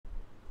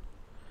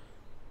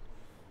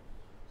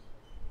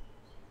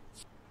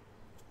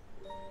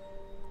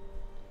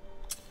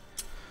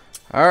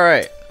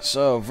Alright,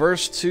 so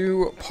verse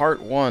 2,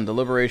 part 1,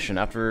 Deliberation.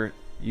 After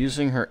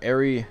using her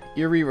eerie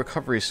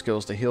recovery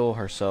skills to heal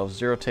herself,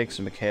 Zero takes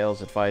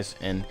Mikhail's advice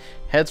and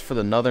heads for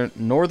the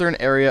northern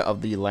area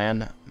of the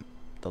land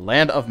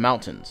of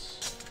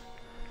mountains.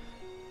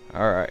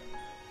 Alright.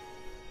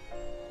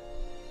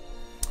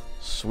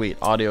 Sweet,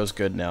 audio's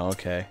good now,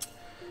 okay.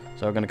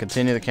 So we're going to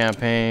continue the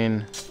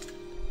campaign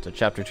to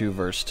chapter 2,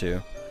 verse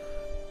 2.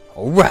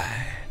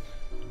 Alright.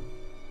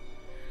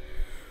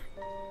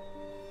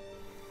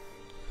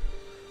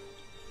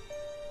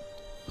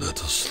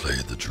 Let us slay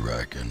the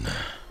dragon.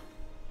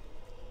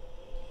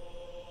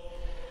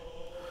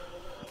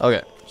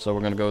 Okay, so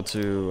we're gonna go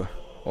to.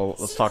 Well,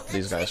 let's talk to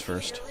these guys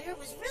first.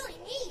 Was really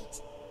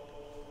neat.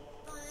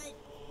 But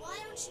why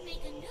don't you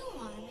make a new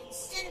one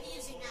instead of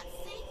using that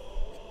fake?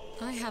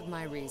 I have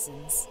my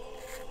reasons.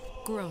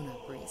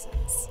 Grown-up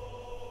reasons.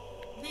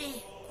 Man,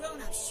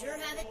 grown-ups sure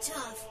have it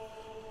tough.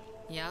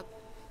 Yep.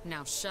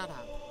 Now shut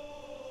up.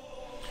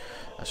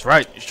 That's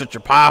right. You shut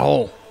your pie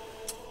hole.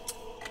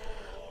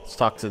 Let's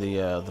talk to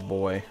the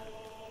boy.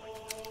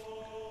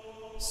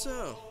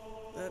 So,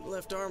 that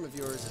left arm of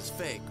yours is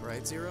fake,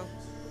 right, Zero?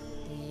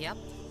 Yep.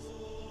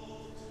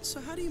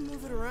 So how do you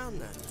move it around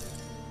then?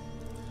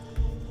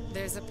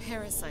 There's a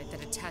parasite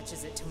that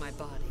attaches it to my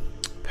body.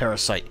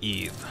 Parasite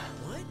Eve.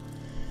 What?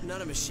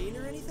 Not a machine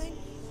or anything?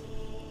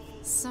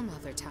 Some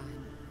other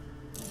time.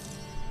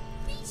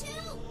 Me too.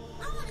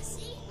 I want to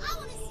see. I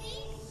want to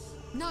see.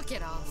 Knock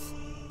it off.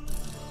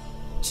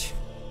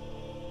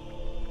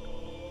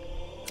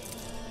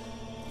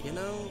 You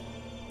know,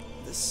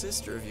 this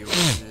sister of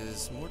yours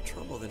is more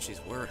trouble than she's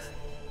worth.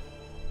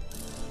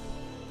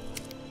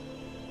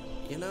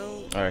 You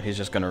know... Alright, he's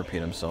just gonna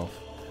repeat himself.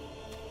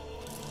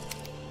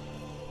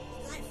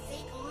 You got a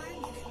fake arm?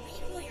 You can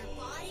regrow your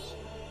body?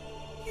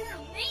 You're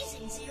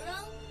amazing, Zero.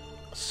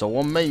 So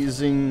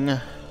amazing.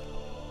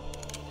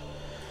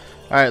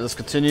 Alright, let's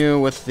continue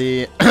with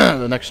the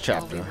the next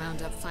chapter. All we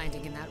wound up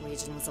finding in that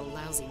region was a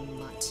lousy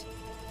mutt.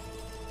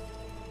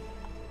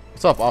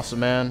 What's up,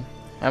 awesome man?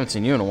 I haven't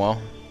seen you in a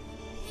while.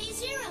 Hey,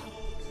 Zero.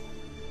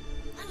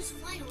 I was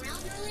flying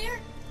around earlier,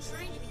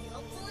 trying to be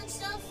helpful and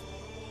stuff,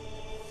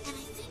 and I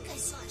think I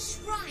saw a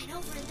shrine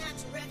over in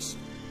that direction.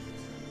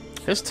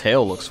 His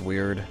tail looks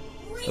weird.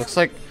 Looks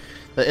like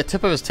the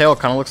tip of his tail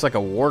kind of looks like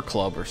a war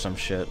club or some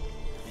shit,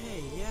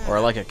 Hey, yeah. or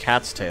like a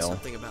cat's tail.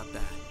 Something about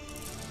that.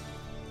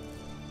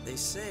 They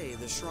say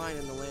the shrine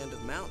in the land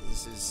of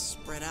mountains is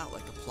spread out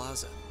like a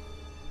plaza.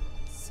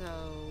 So,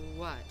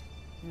 what?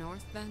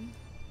 North, then?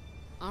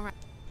 Alright.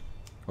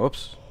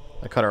 Whoops,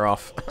 I cut her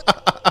off.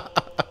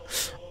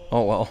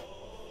 Oh well.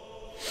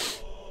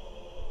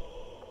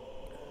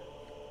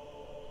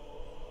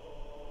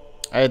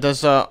 Hey,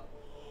 does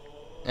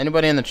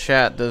anybody in the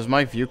chat, does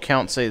my view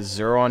count say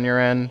 0 on your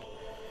end?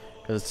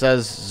 Because it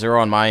says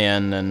 0 on my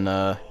end, and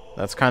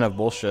that's kind of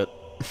bullshit.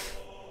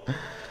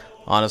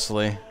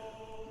 Honestly,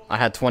 I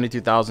had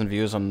 22,000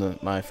 views on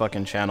my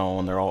fucking channel,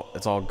 and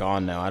it's all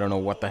gone now. I don't know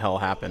what the hell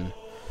happened.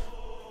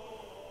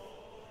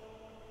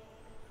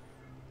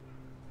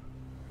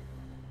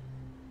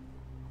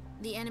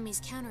 The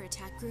enemy's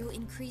counterattack grew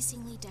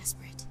increasingly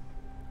desperate.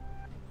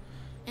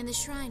 And the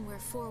shrine where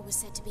 4 was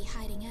said to be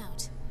hiding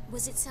out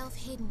was itself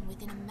hidden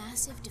within a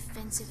massive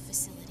defensive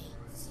facility.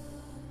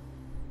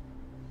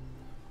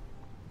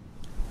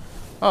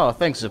 Oh,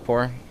 thanks,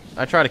 Zippor.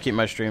 I try to keep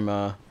my stream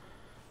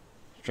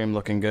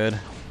looking good.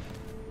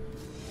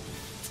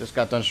 Just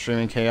got done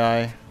streaming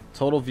KI.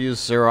 Total views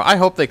 0. I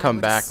hope they come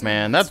back,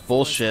 man. That's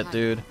bullshit,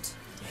 dude.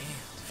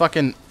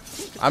 Fucking...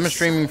 I've been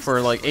streaming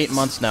for like 8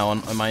 months now,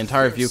 and my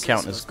entire view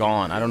count is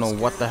gone. I don't know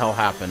what the hell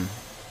happened.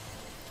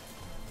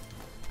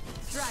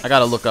 I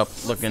gotta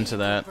look into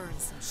that.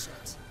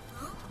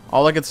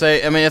 All I could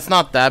say, I mean, it's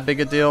not that big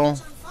a deal,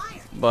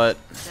 but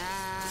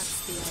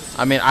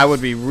I mean, I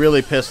would be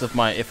really pissed if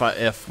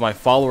my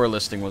follower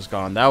listing was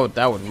gone. That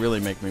would really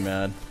make me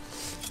mad.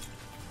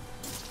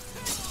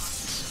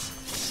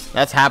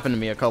 That's happened to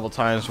me a couple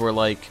times where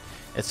like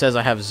it says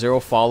I have 0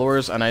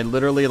 followers, and I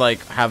literally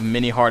like have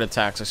mini heart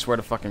attacks. I swear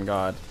to fucking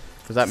God,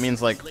 because that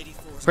means like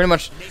pretty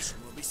much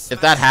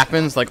if that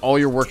happens, like all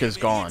your work is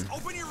gone.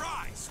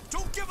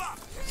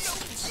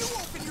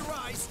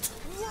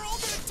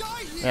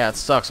 Yeah, it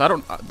sucks. I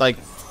don't like.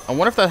 I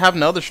wonder if that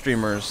happened to other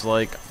streamers,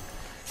 like,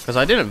 because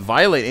I didn't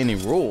violate any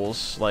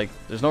rules. Like,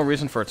 there's no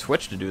reason for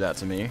Twitch to do that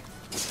to me.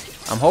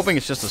 I'm hoping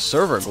it's just a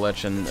server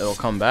glitch and it'll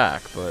come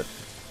back, but.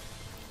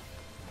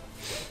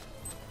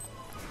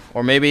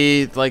 Or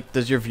maybe, like,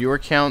 does your viewer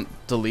count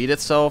delete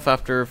itself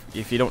after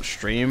if you don't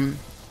stream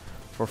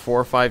for 4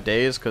 or 5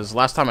 days? Because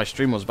last time I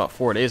streamed was about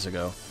 4 days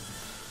ago.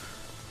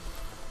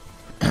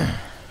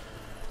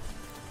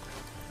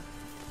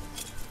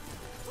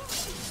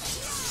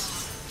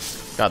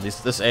 God,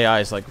 this AI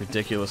is like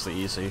ridiculously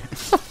easy.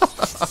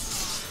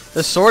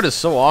 This sword is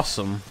so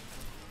awesome.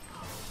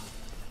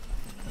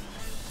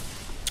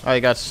 Oh, you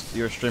got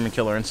your streaming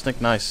Killer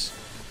Instinct, nice.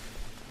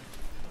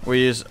 Were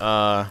you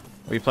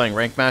playing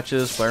rank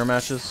matches, player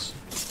matches?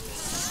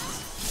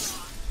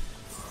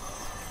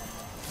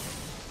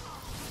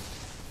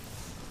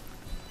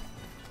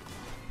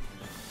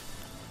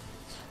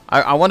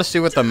 I want to see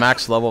what the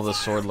max level of the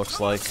sword looks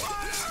like.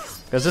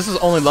 Because this is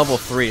only level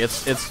 3.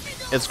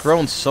 It's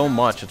grown so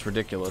much, it's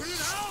ridiculous.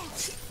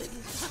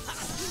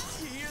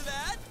 You hear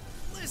that?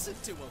 Listen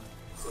to him.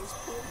 Those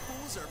poor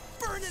fools are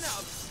burning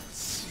up.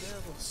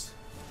 Smells.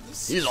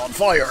 He's on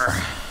fire.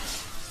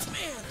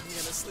 Man, I'm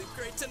gonna sleep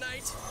great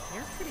tonight.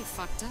 You're pretty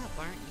fucked up,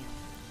 aren't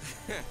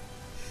you?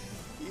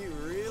 You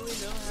really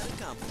know how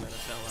to compliment a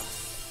fella.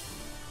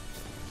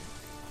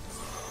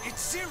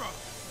 It's Zero!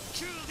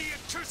 Kill the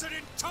accursed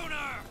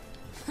intoner!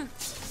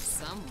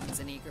 Someone's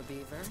an eager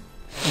beaver.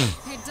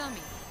 Hey,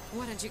 dummy,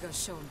 why don't you go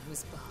show him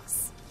who's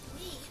boss?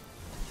 Me?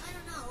 I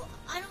don't know.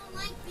 I don't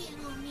like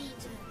being all mean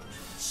to him.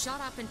 Shut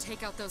up and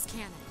take out those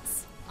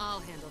cannons. I'll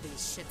handle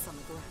these shits on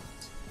the ground.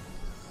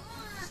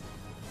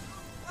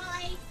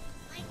 Right.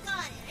 I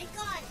got it. I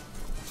got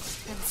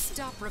it. And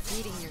stop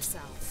repeating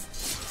yourself.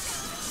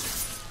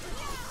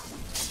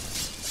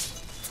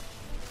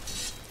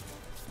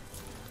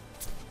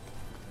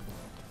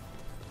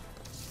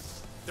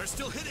 They're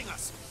still hitting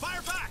us!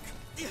 Fire back!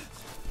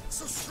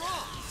 So strong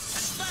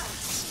and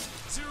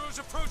fast. Zero's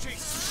approaching!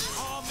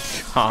 All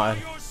men, God.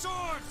 draw your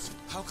swords!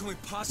 How can we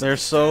possibly? They're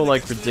so stand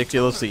like against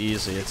ridiculously the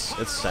easy.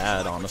 It's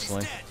sad,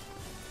 honestly.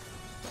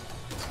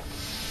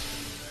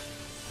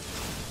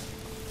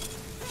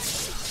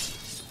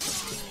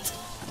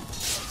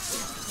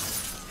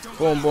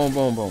 Boom, boom,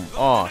 boom, boom.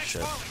 Oh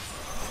shit.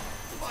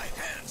 My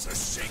hands are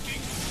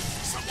shaking!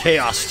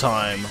 Chaos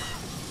time.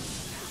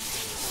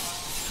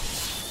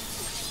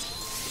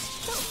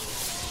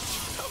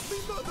 Help me,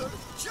 mother!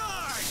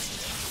 Charge!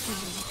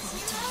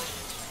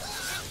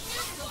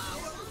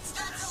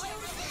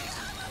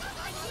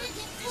 I can't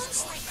get close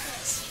like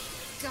this.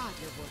 God,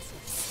 you're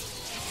worthless.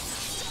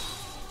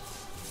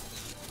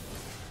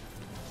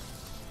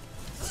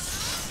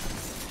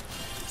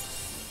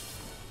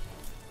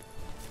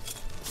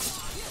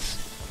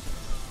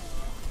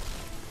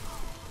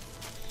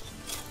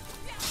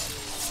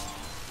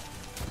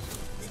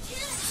 The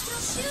cannon's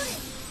still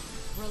shooting.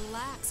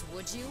 Relax,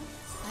 would you?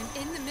 I'm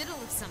in the middle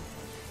of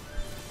something.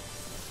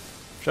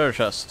 Treasure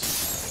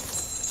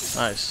chest.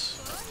 Nice.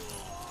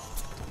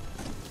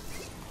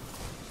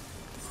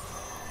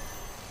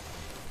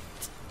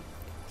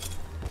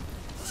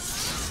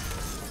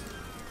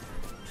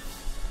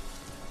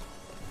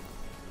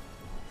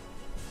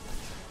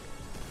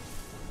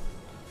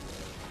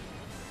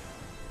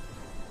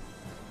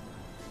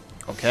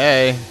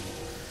 Okay.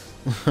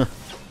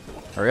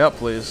 Hurry up,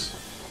 please.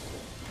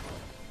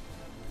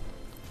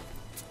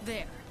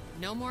 There.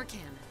 No more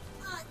cannon.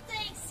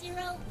 Thanks,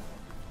 Zero.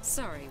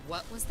 Sorry,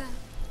 what was that?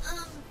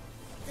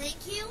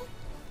 Thank you?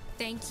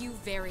 Thank you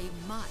very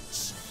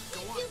much.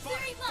 Thank you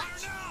very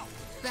much. Now!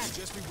 Better.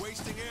 Just be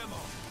wasting ammo.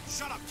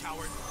 Shut up,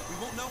 coward. We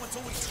won't know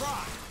until we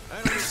try.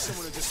 I don't need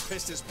someone who just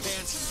pissed his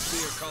pants in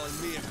fear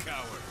calling me a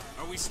coward.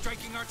 Are we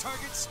striking our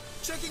targets?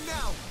 Checking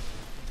now.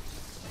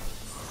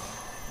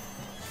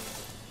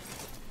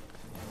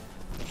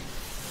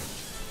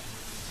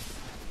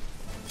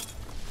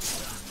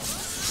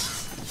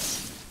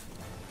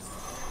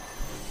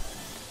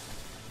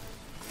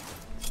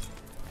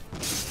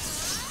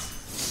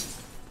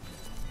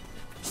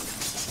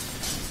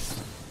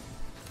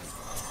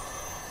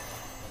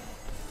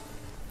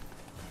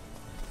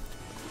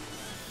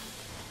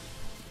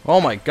 Oh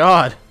my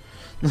god.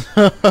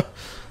 It's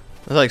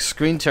like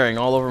screen tearing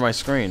all over my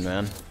screen,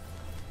 man.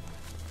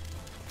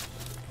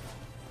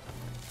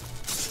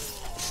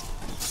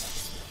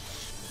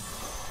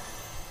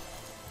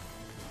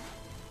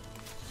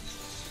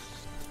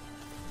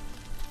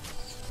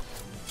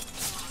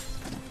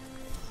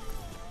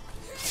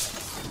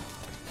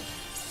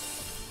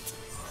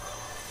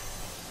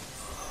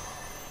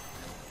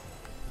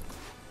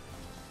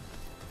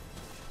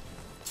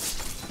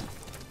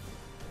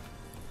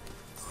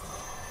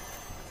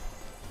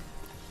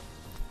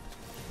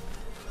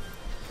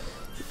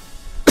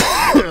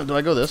 Do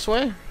I go this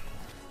way?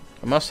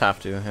 I must have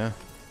to, yeah.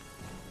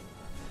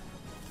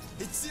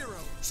 It's Zero.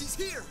 She's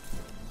here.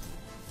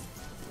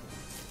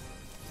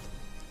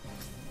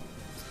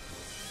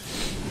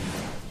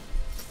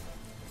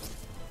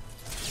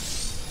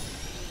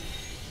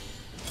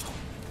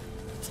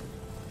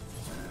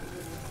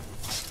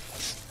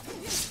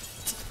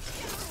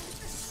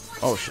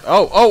 Oh,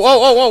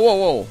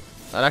 whoa.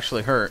 That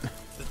actually hurt.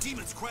 The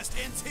demon's quest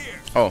ends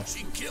here. Oh,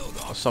 She killed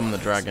I'll our summon the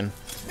brothers. dragon.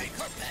 Make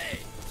her pay.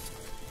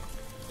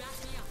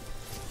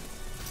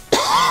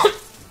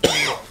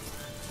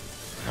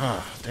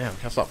 Ah, damn,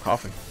 can't stop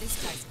coughing.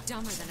 This guy's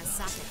dumber than a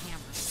sack of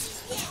hammers.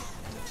 Yeah.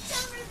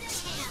 Dumber than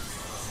him.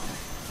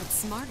 But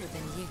smarter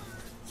than you.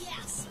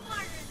 Yeah,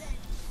 smarter than.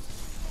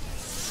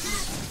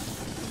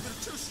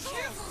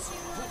 Careful,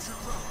 Zero.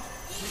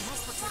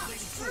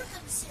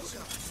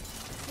 Circumcision.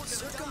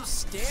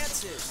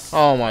 Circumstances.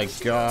 Oh my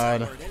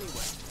god. Word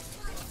anyway.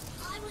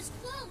 I was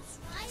close,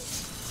 right?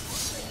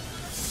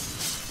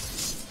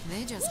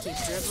 They just keep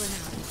dribbling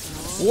out.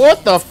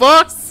 What the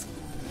fuck?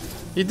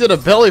 He did a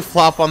belly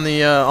flop on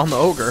the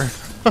ogre.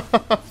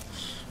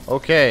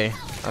 Okay,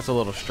 that's a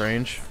little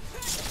strange.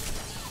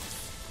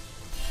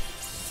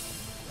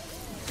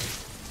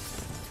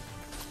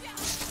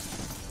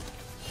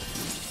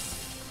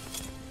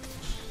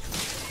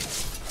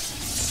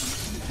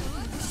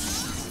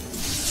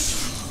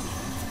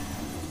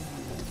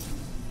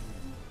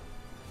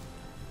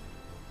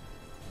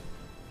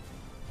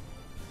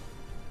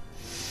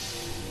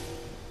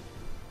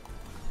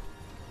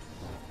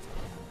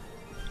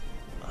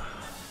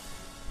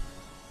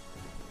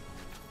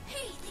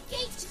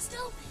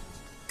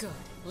 Good.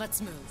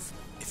 Let's move.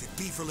 If it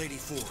be for Lady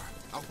 4,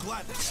 I'll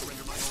gladly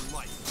surrender my own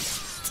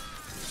life.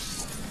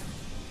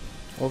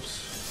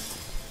 Whoops.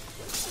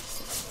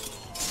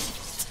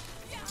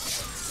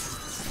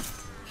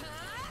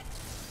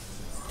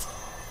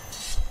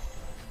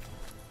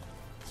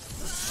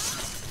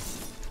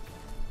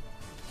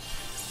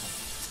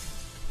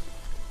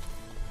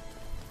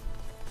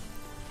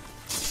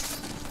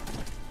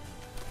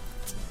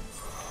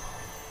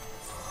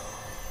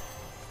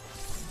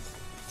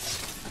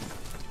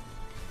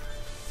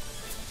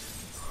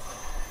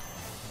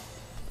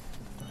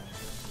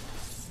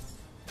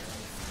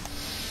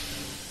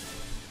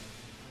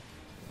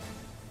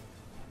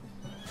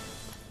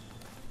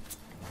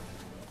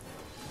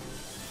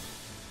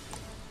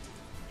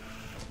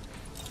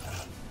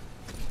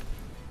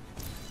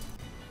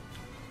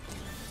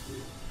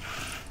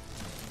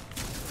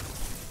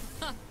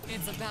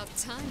 It's about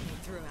time you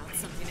threw out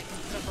something that can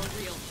put up a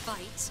real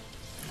fight.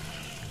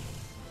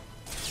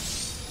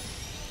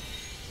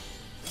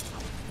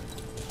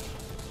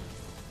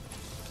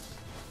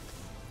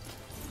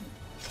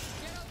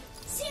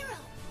 Zero,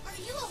 are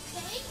you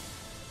okay?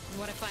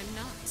 What if I'm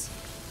not?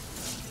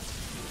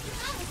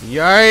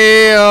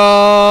 Yeah!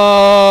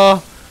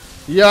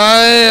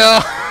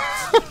 Yeah!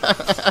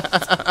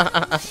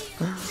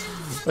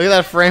 Look at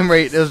that frame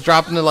rate. It was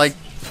dropping to like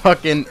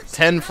fucking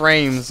 10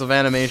 frames of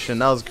animation.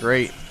 That was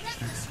great.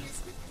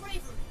 Recklessness with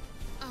bravery.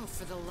 Oh,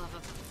 for the love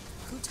of...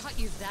 Who taught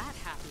you that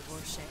happy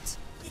horseshit?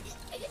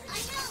 I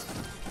know.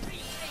 Pretty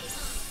face,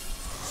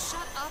 huh?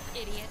 Shut up,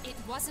 idiot. It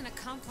wasn't a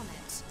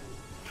compliment.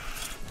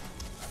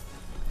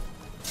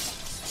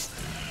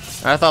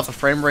 I thought the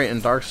frame rate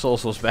in Dark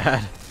Souls was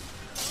bad.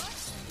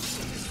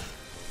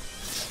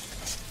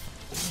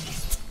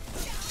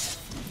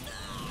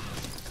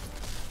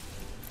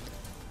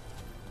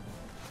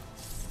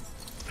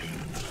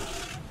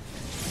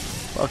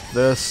 Fuck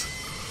this.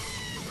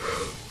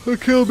 I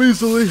kill him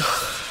easily.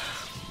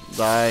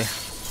 Die.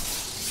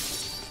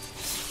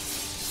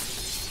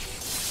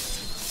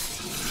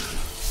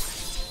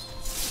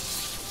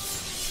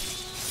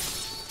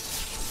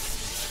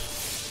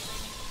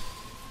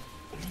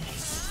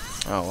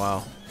 Oh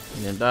wow.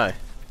 He didn't die.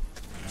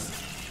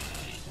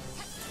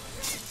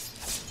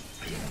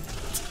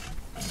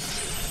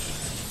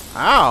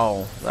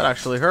 Ow! That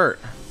actually hurt.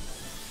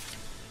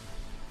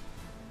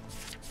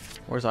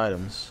 Where's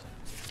items?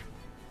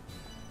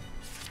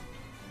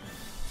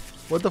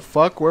 What the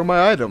fuck? Where are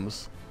my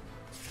items?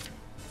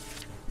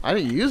 I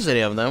didn't use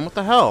any of them. What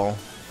the hell?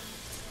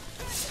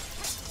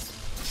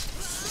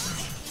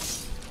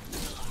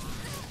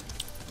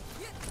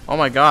 Oh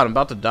my god, I'm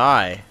about to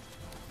die.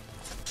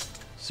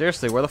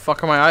 Seriously, where the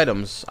fuck are my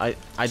items? I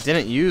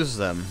didn't use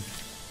them.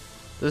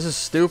 This is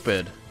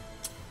stupid.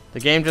 The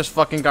game just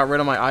fucking got rid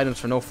of my items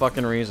for no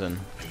fucking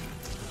reason.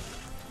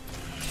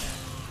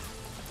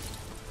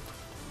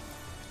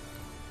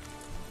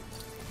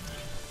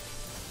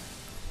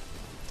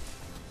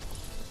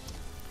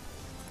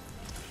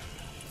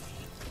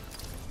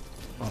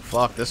 Oh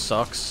fuck, this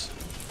sucks.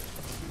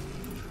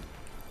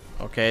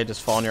 Okay,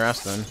 just fall on your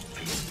ass then.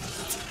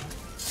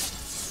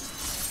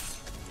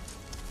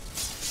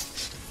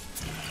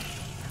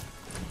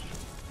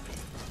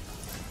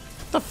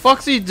 What the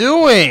fuck's he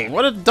doing?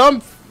 What a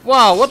dumb...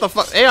 Wow, what the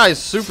fuck? AI is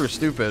super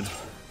stupid.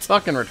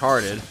 Fucking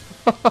retarded.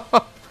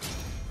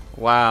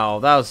 Wow,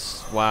 that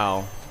was...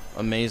 Wow.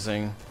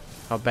 Amazing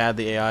how bad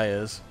the AI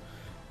is.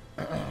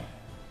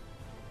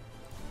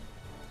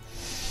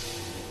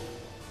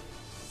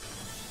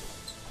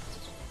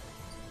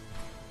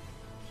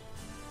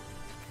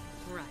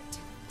 Right.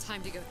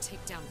 Time to go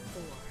take down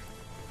 4.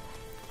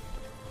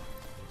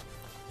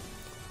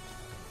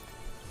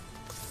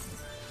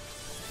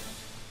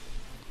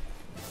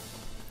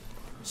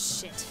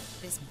 Shit.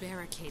 This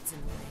barricade's in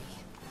the way.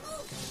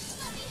 Oh,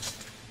 let me...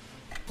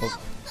 Oh.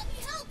 Help! Let me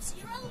help,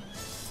 Zero!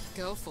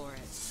 Go for it.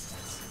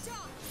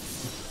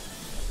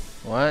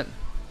 What?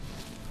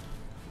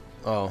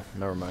 Oh,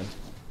 never mind.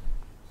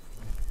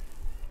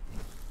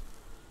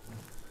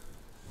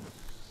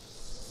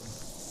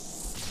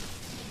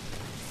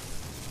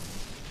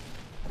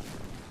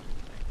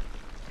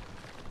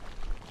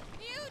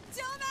 You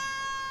dumbass!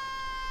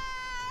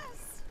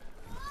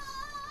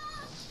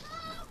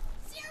 Oh,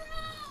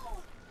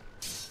 Zero!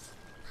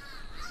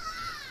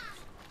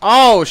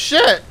 Oh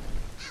shit!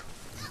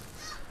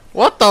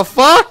 What the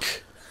fuck?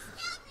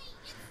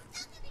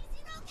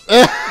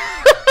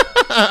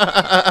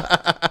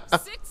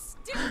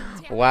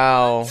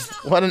 Wow,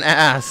 what an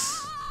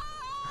ass.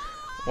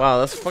 Wow,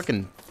 that's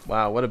fucking...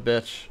 Wow, what a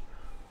bitch.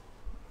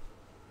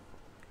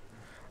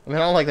 I mean,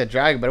 I don't like the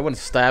dragon, but I wouldn't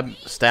stab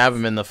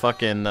him in the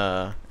fucking,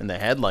 in the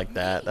head like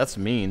that. That's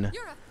mean.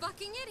 You're a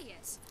fucking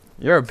idiot.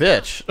 You're a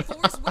bitch.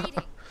 Four's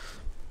waiting.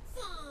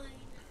 Fine.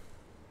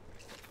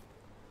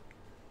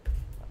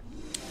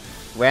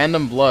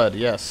 Random blood,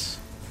 yes.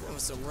 That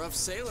was some rough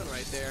sailing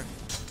right there.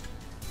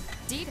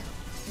 Dito,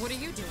 what are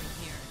you doing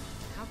here?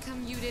 How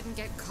come you didn't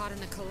get caught in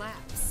the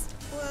collapse?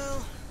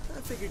 Well, I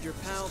figured your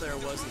pal there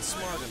wasn't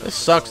smart enough. This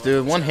to sucks, follow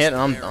dude. One just hit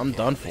and the I'm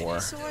done for.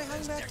 So I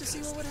hung back to see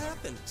what would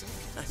happen.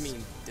 I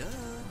mean, duh.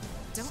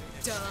 Don't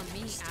duh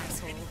me,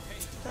 asshole.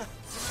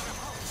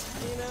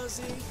 You know,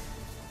 Z,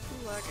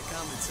 you lack of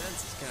common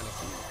sense is kind of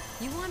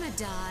cute. You wanna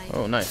die?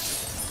 Oh,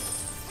 nice.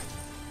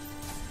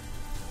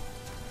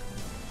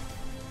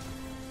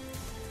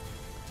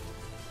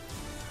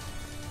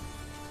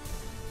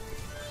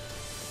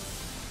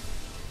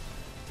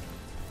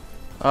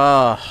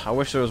 I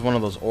wish there was one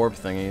of those orb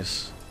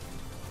thingies.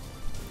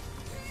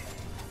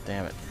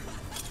 Damn it.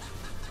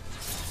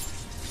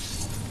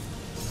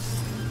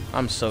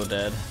 I'm so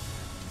dead.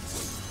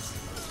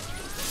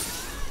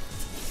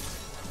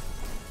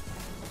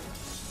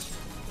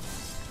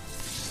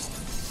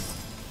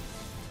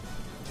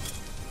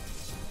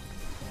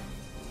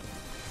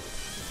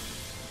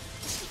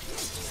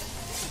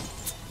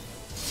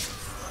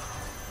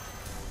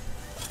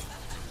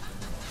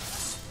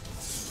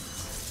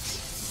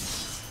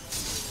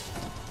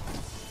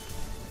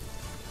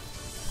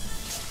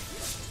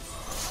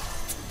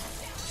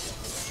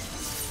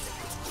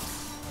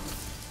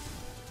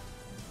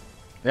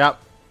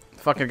 Yep.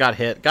 Fucking got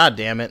hit. God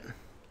damn it.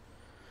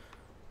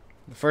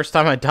 The first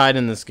time I died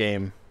in this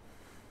game.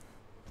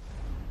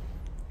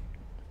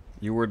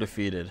 You were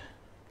defeated.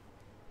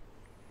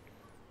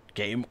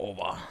 Game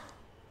over.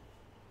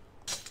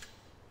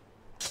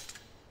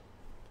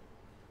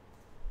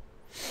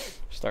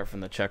 Start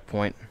from the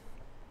checkpoint.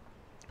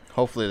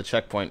 Hopefully the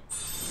checkpoint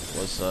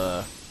was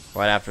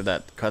right after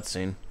that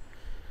cutscene.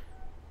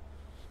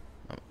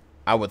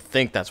 I would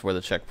think that's where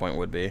the checkpoint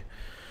would be.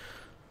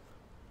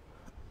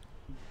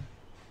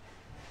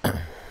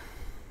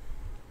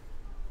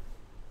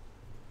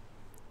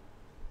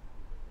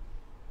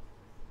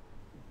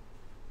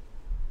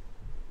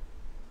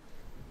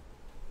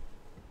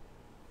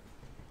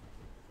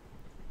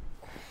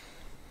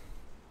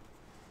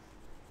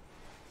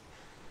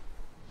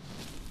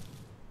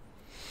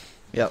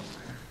 Yep. Oh,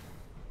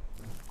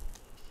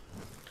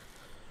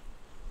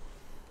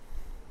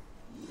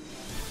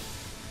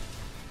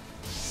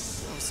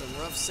 some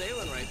rough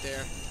sailing right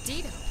there.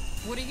 Dito,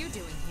 what are you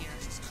doing here?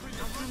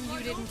 How come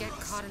you didn't get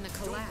caught in the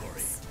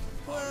collapse?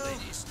 Well, I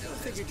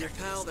figured your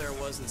pal there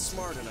wasn't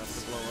smart enough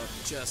to blow up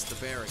just the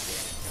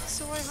barricade.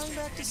 So I hung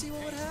back to see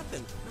what would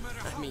happen.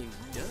 I mean,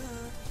 duh.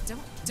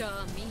 Don't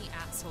duh me,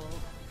 asshole.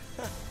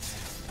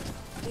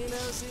 You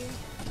know, Z,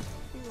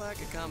 you lack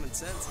of common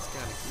sense is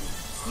kind of cute.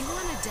 You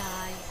wanna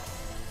die?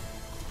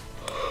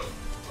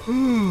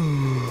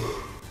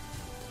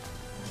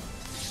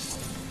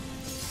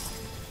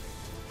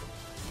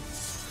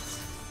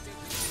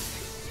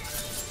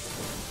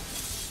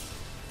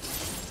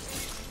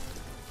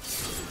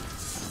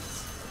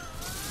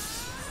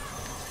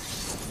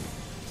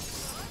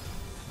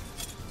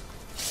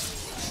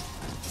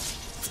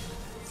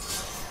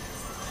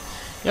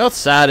 You know what's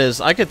sad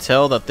is I could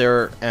tell that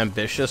they're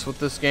ambitious with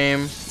this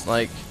game.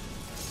 Like,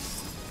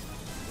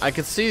 I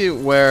could see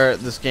where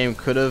this game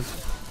could have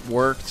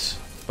worked,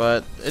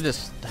 but it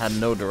just had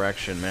no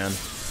direction, man.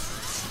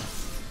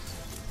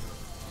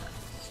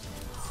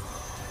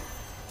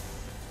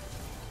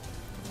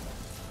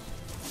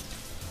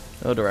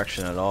 No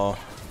direction at all.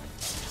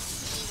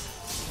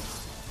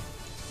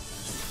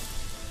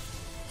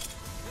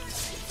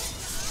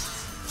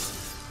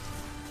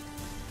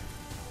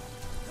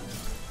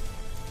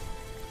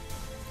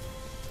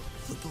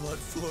 The blood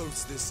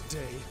flows this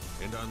day,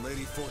 and on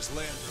Lady Force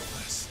land no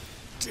less.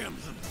 Damn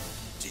them.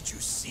 Did you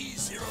see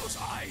Zero's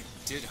eye?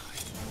 Did I?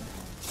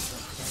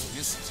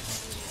 Missed it.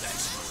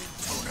 That's no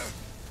intruder.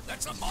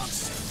 That's a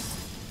monster.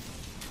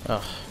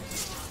 Ugh.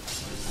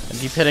 I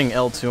keep hitting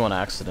L2 on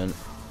accident.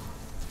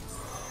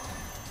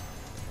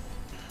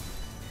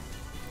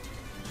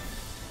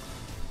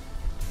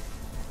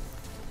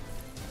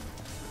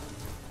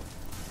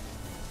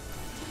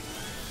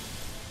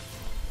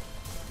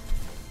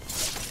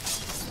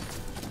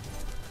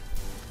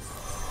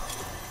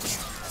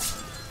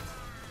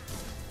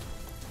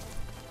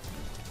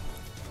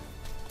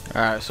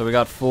 Alright, so we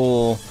got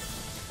full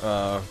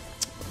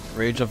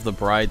Rage of the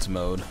Brides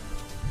mode.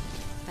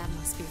 That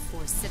must be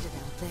Force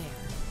Citadel there.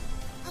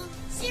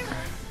 Zero.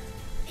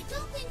 I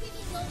don't think we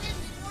can go in the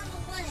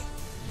normal way.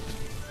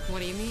 What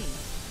do you mean?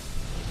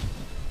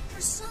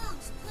 Her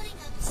song's putting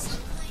up some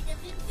kind of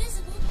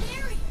invisible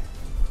barrier.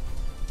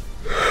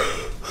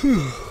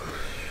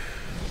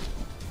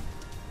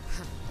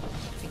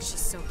 Think she's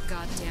so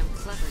goddamn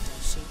clever,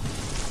 does she?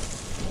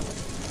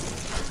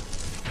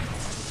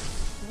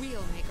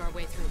 We'll make our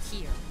way through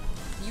here.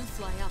 You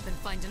fly up and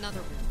find another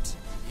route.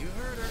 You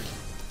heard her.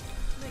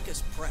 Make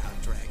us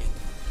proud, Dragon.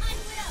 I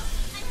will.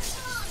 I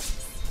promise.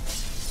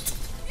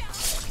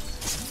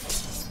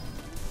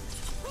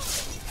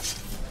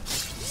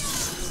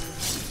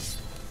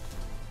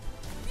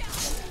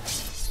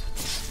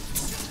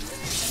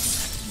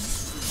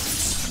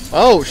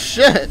 Oh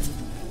shit!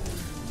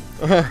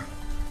 That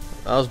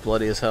was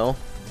bloody as hell.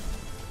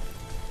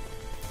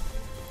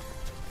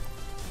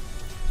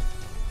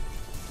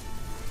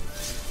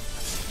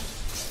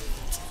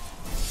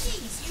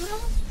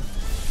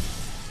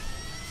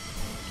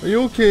 Are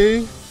you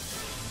okay?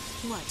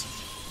 What What?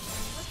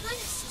 kind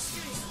of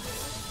sister is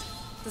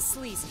The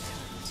sleazy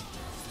kind.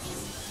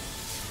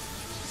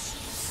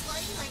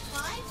 Slutty like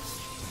Five?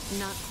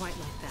 Not quite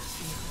like that,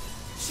 no.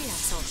 She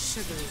acts all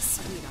sugary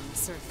sweet on the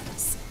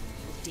surface.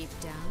 But deep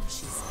down,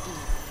 she's evil.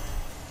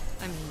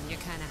 I mean, you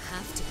kind of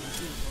have to be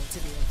evil to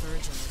be a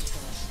virgin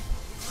until...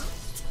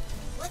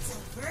 What's a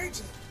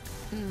virgin?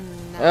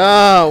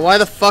 Oh, why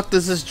the fuck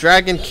does this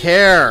dragon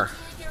care?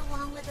 Get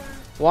along with her?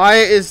 Why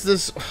is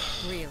this...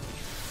 Really?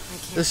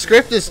 The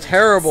script is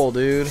terrible,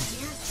 dude.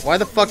 Why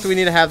the fuck do we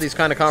need to have these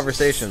kind of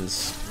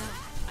conversations? No,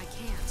 I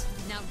can't.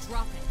 Now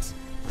drop it.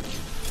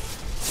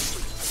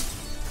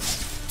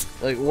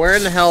 Like, where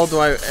in the hell do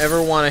I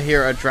ever want to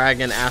hear a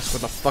dragon ask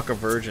what the fuck a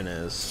virgin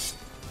is?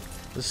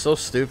 This is so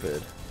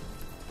stupid.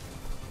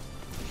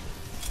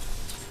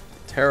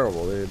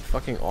 Terrible, dude.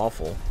 Fucking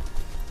awful.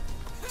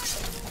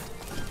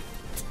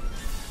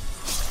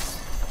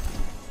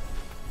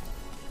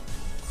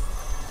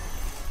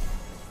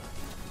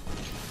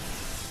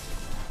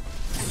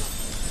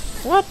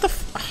 What the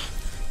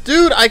f-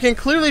 Dude, I can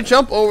clearly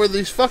jump over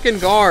these fucking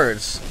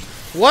guards.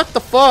 What the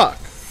fuck?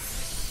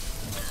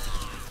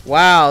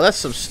 Wow, that's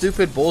some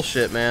stupid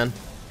bullshit, man.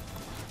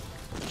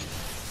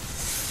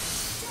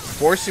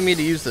 Forcing me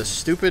to use this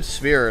stupid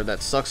spear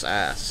that sucks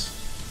ass.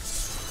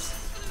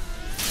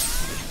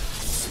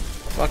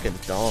 Fucking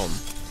dumb.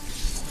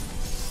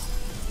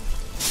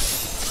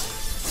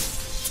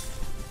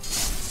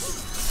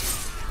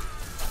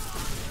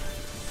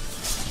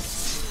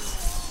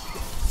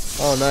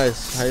 Oh,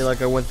 nice. How you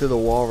like I went through the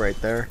wall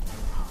right there?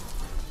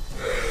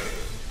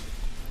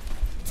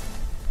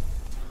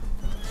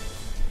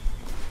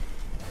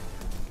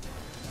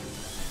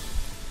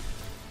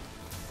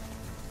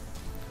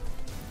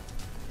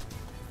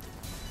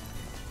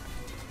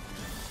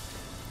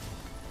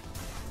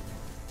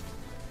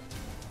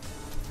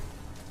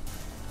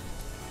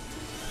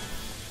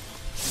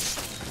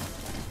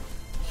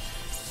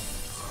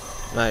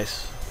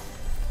 Nice.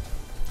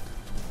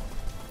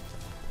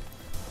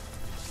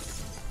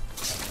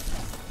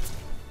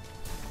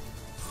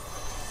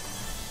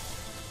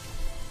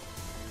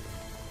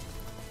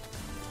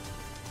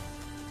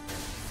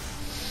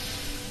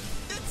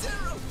 It's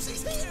Zero!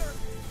 She's here!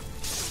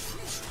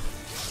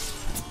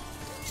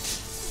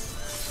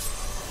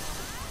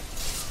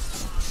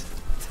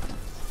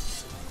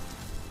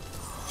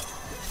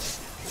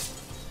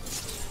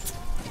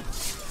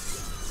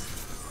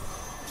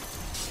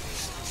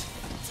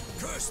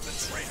 Curse the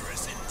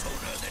traitorous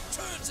intoner that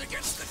turns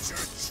against the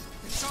church.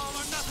 It's all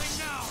or nothing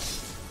now.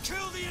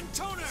 Kill the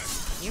intoner.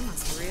 You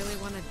must really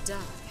want to die,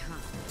 huh?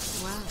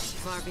 Well,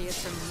 far be it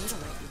from me to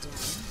let you down.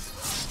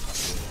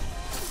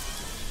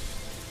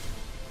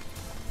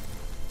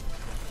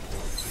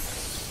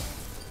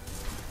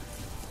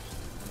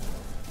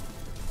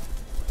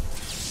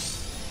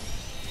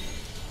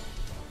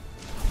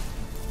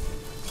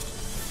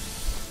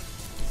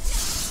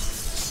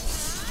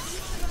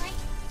 Right?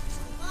 There's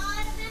a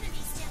lot of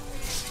enemies down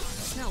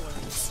there. No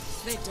worries.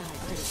 They die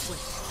pretty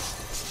quick.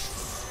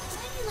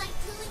 Why do you like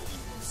killing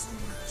people so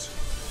much?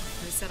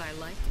 Who said I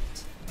liked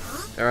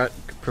it? Alright,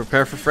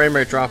 prepare for frame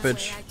rate The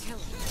droppage. way I kill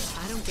it.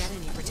 I don't get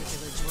any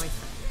particular joy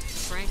from it.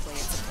 Frankly,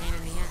 it's a pain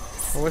in the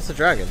ass. Oh, where's the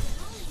dragon?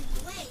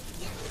 Wait,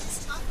 can't we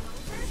just talk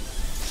over?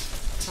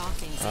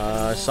 Talking.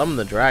 Summon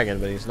the dragon,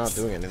 but he's not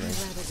doing I'd anything.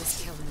 rather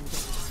just kill him and get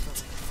it off of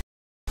it.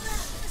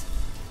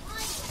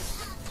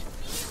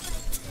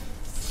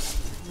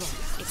 Look,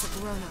 it's a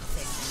grown-up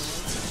thing,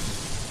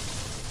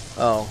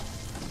 right? Oh.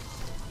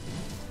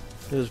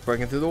 He was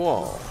breaking through the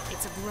wall.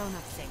 It's a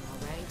grown-up thing,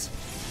 alright?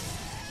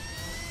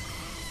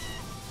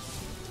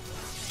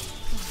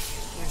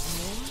 There's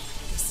more.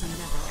 This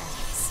never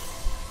ends.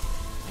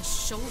 My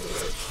shoulders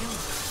are killing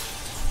me.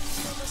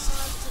 No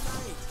massage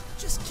tonight.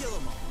 Just kill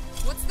them all.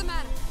 What's the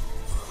matter?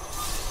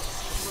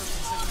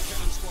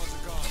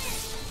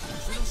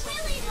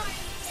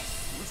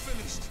 We're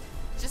finished.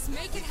 Just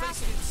make it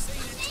happen.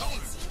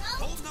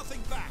 Hold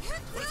nothing back.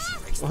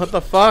 What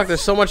the fuck?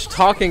 There's so much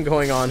talking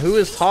going on. Who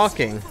is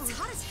talking?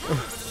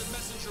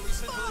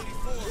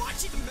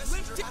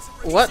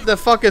 What the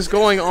fuck is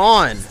going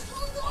on?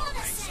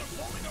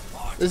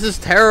 This is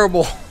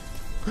terrible.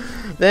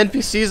 The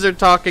NPCs are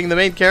talking, the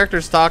main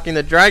character's talking,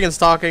 the dragon's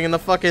talking, and the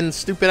fucking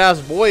stupid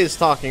ass boy is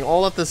talking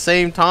all at the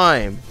same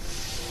time.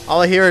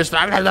 All I hear is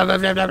blah, blah, blah, blah,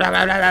 blah, blah,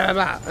 blah, blah,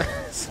 blah.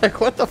 It's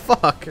like, what the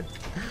fuck?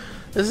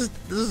 This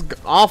is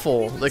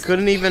awful. They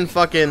couldn't even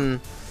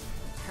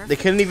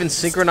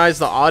synchronize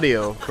the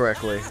audio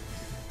correctly.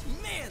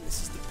 Man,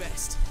 this is the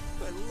best.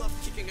 I love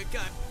kicking a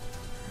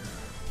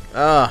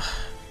gut.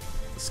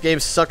 This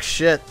game sucks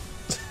shit.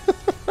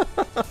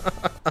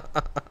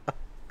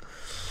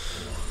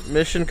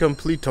 Mission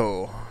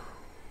completo.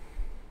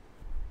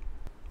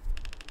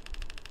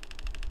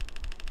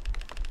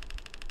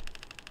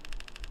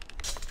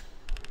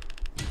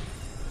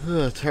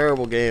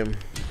 Terrible game.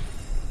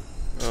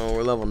 Oh,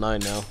 we're level 9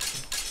 now.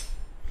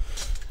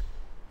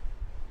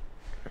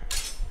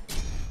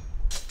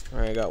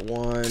 Alright, I got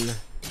 1,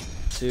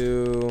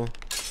 2,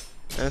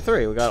 and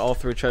 3. We got all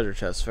 3 treasure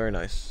chests. Very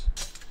nice.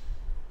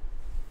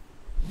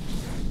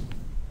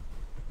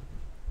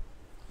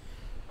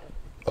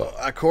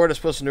 Accord is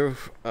supposed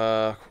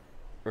to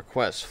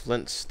request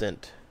Flint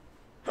Stint.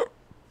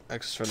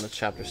 Access from the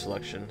chapter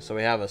selection. So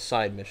we have a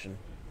side mission.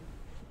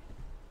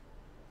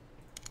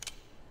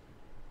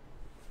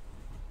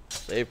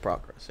 Save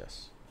progress,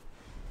 yes.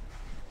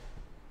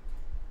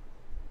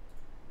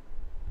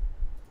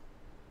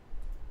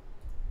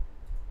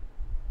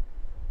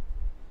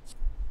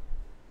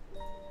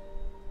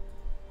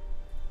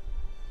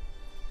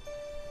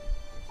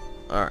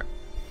 Alright.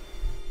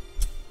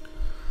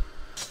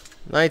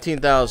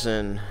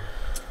 19,000.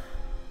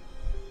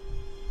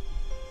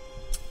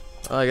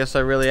 Oh, I guess I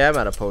really am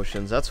out of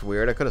potions. That's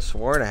weird. I could have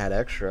sworn I had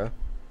extra.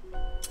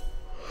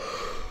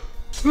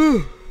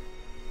 I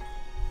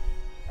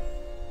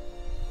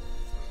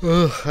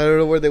don't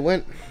know where they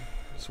went.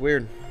 It's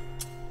weird.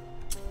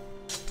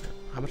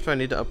 How much do I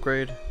need to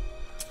upgrade?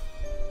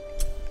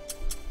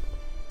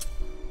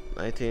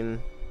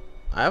 19.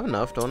 I have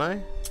enough, don't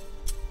I?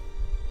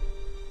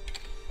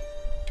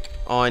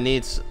 Oh, I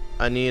need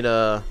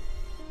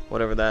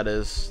whatever that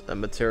is, that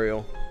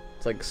material.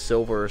 It's like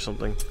silver or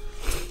something.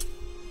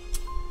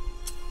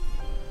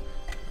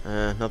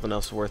 Nothing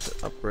else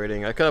worth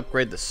upgrading. I could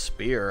upgrade the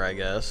spear, I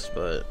guess,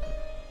 but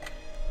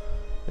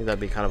I think that'd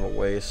be kind of a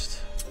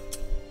waste.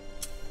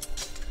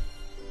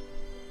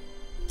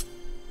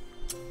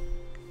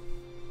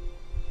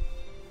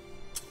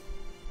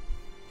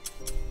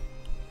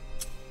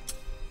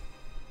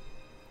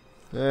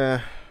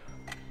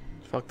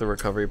 Fuck the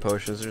recovery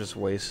potions, they're just a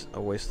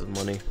waste of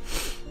money.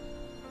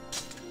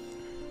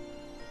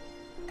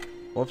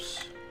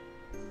 Whoops.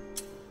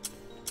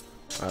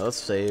 Alright, let's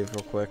save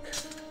real quick.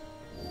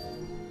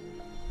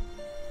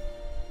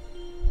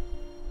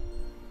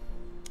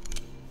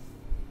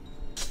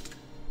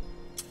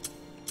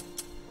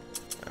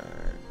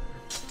 Alright.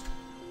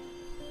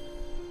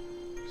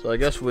 So I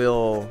guess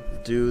we'll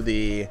do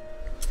the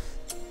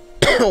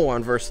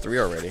on verse 3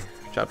 already.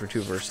 Chapter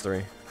 2, verse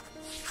 3.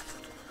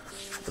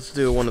 Let's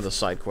do one of the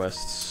side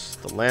quests.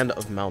 The Land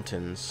of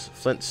Mountains.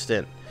 Flint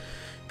Stint.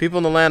 People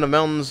in the Land of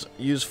Mountains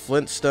use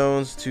flint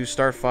stones to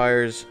start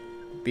fires.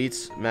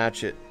 Beats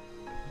matches.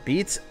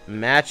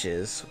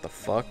 What the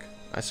fuck?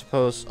 I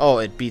suppose. Oh,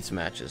 it beats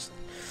matches.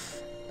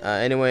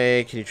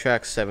 Anyway, can you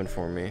track 7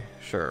 for me?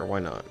 Sure, why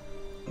not?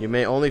 You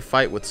may only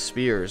fight with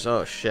spears.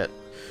 Oh, shit.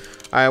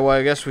 Alright, well,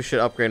 I guess we should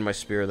upgrade my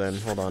spear then.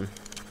 Hold on.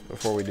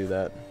 Before we do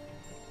that.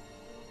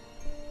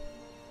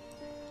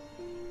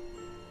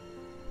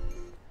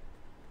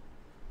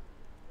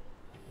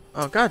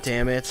 Oh, god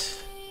damn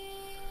it.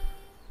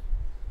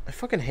 I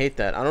fucking hate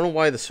that. I don't know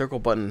why the circle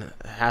button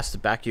has to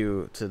back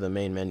you to the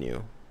main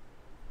menu.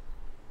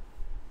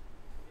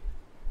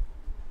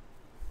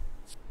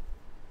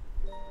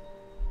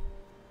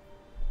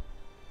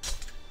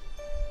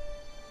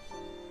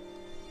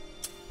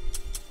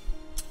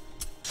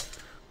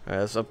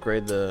 Alright, let's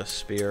upgrade the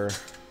spear.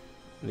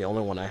 The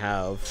only one I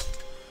have.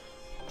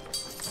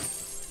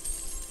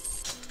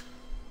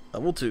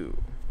 Level 2.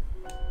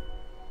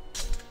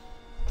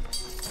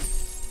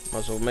 Might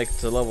as well make it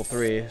to level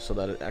 3 so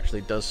that it actually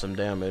does some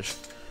damage.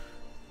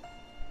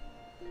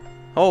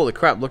 Holy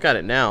crap, look at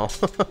it now.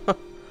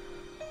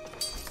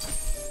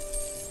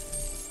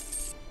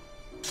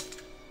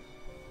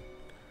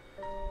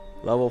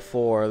 Level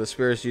 4. The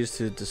spear is used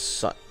to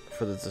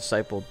for the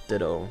disciple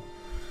Ditto.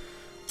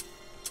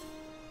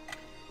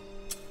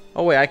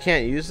 Oh wait, I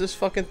can't use this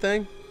fucking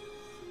thing?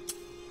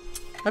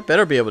 I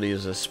better be able to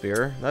use this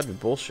spear. That'd be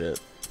bullshit.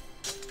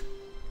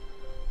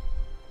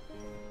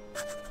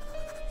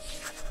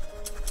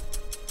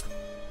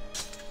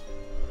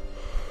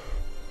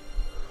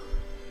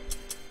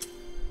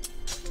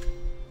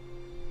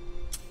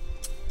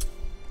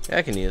 Yeah,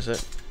 I can use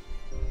it.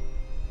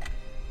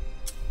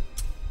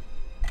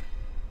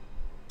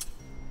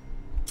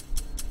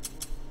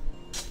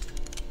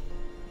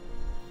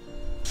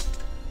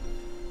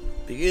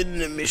 Begin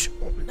the mission.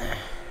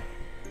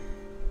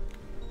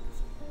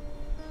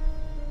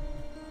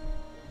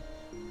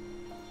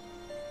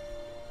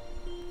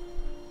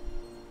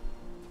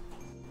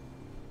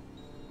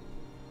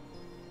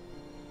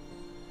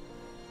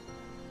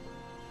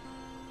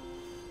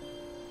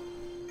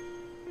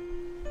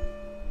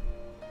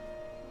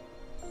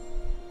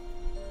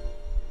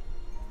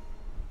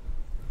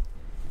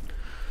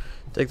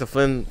 Take the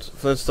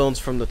flintstones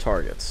from the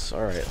targets.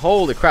 Alright.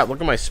 Holy crap, look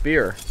at my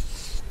spear.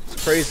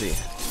 It's crazy.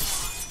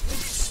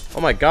 Oh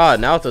my god,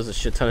 now it does a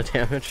shit ton of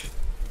damage.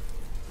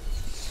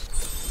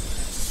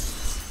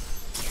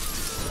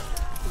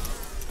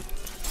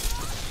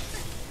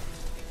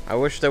 I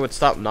wish they would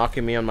stop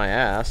knocking me on my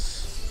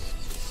ass.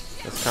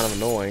 That's kind of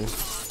annoying.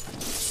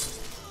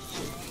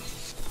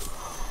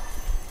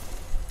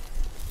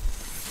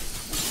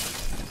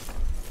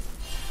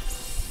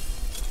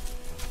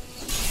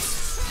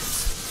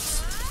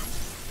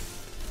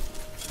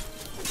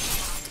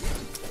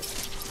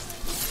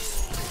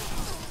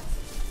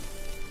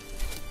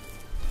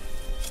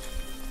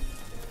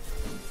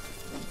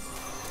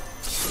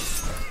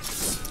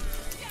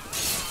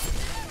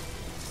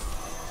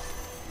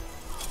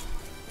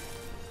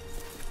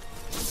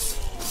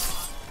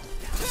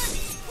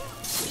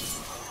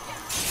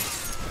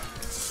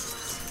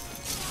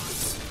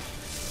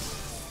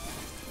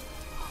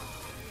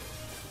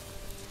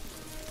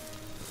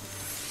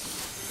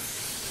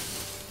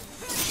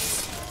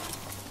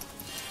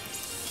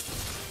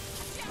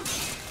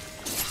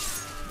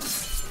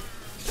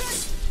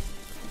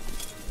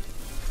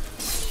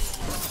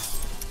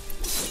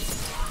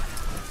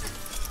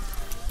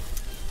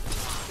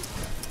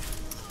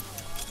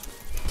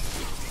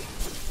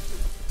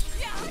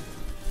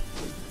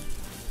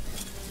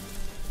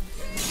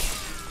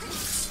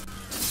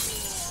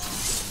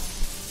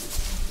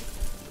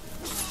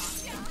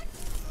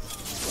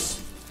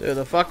 Dude,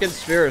 the fucking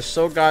spear is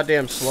so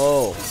goddamn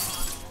slow.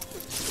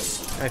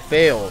 I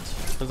failed.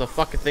 Because the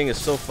fucking thing is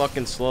so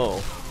fucking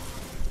slow.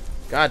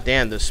 God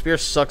damn, the spear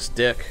sucks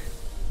dick.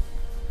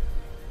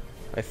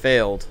 I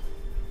failed.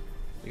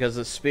 Because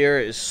the spear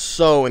is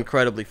so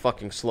incredibly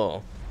fucking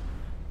slow.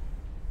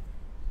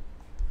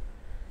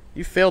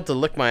 You failed to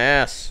lick my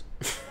ass.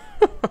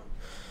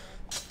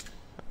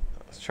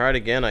 Let's try it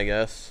again, I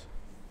guess.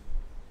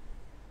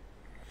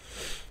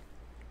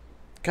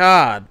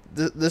 God,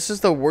 this is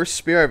the worst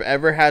spear I've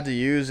ever had to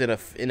use in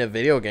a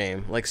video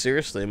game. Like,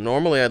 seriously.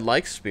 Normally, I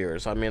like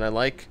spears. I mean, I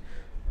like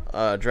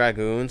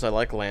dragoons. I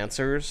like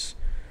lancers.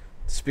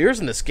 Spears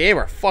in this game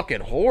are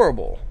fucking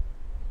horrible.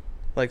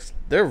 Like,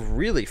 they're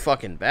really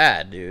fucking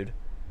bad, dude.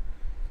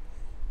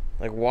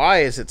 Like,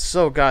 why is it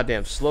so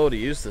goddamn slow to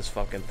use this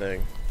fucking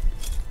thing?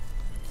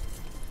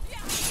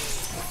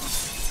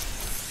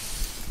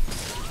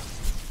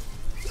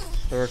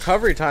 The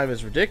recovery time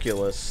is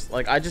ridiculous.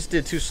 Like, I just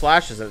did 2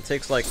 slashes and it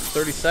takes like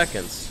 30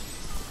 seconds.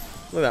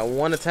 Look at that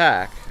one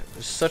attack.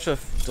 There's such a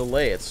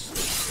delay. It's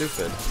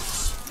stupid.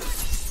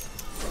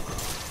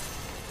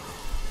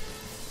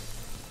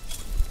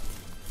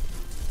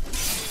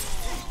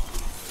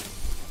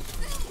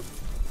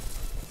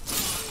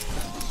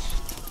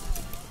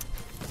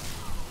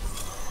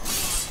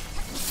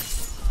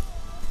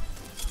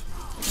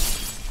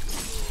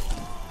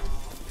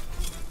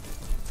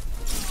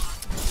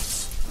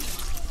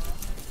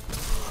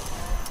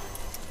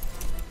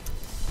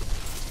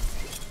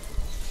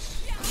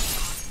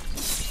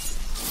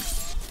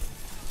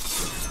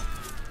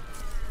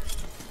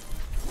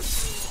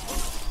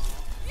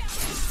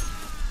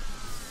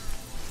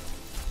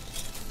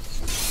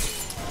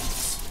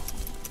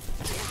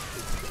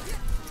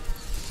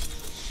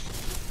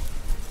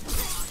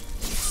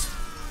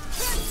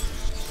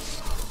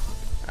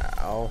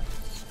 Ow.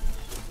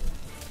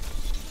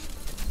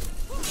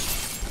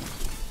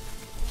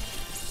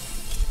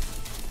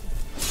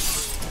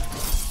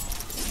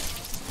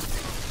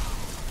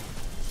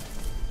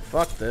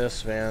 Fuck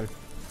this, man.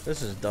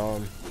 This is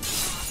dumb.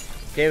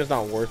 This game is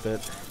not worth it.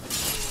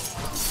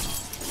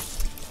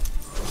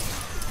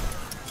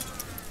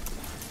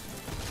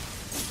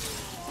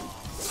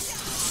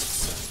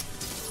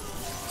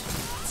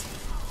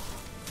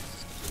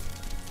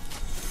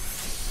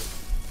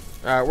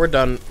 Alright, we're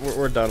done.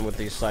 We're done with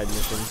these side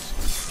missions.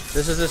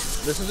 This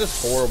is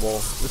just horrible.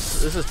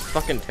 This is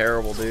fucking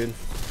terrible, dude.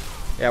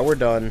 Yeah, we're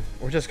done.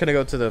 We're just gonna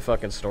go to the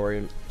fucking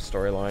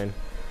storyline.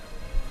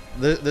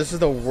 This is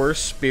the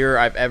worst spear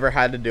I've ever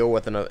had to deal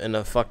with in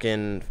a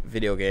fucking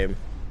video game.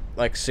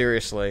 Like,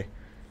 seriously.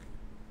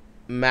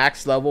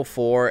 Max level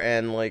 4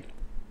 and like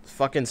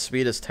fucking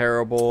speed is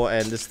terrible,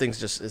 and this thing's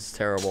just is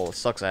terrible. It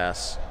sucks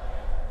ass.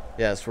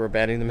 Yes, we're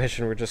abandoning the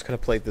mission. We're just gonna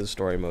play through the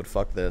story mode.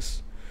 Fuck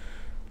this.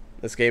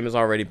 This game is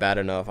already bad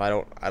enough.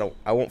 I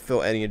won't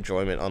feel any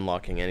enjoyment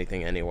unlocking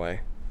anything anyway.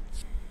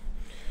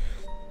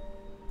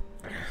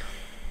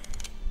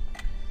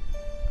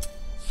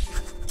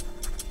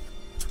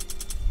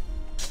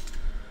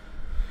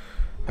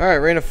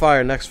 Alright, Rain of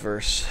Fire, next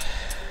verse.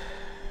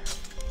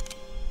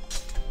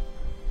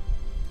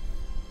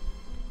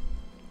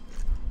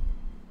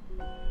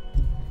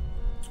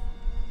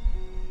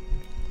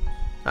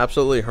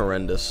 Absolutely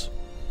horrendous.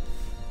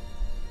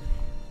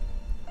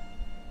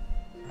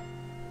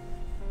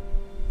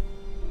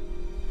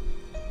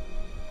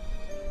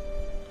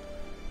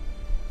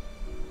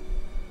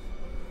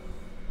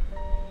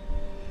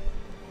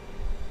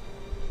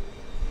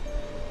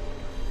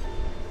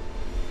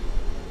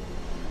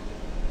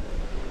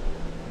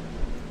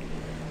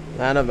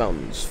 Land of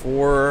Mountains,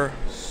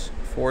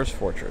 Four's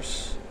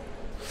Fortress.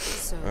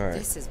 So All right.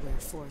 This is where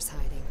Four's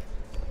hiding.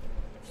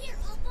 Here,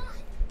 hop on.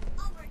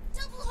 I'll work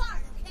double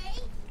hard,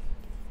 okay?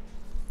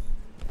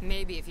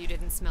 Maybe if you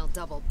didn't smell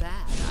double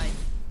bad, I'd...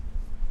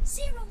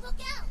 Zero, look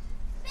out!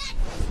 Bad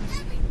guys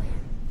everywhere!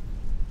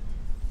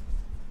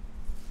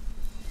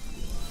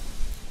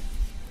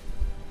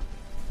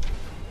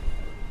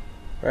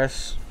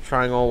 Press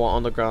triangle while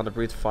on the ground to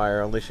breathe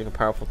fire, unleashing a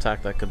powerful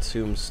attack that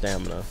consumes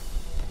stamina.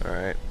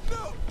 Alright.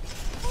 No!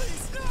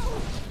 Please,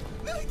 no!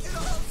 Make it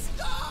all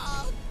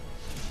stop!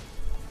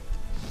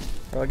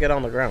 How do I get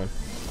on the ground?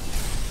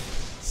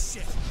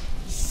 Shit!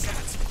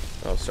 Shit!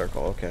 Oh,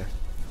 circle, okay.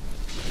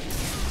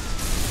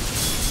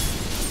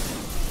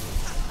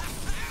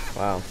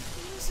 Wow.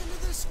 Listen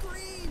to the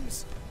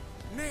screams!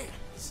 Man,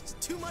 this is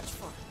too much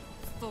fun.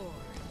 4,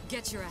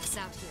 get your ass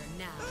out here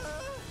now.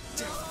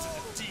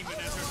 Death to the demon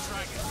and her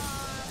dragon!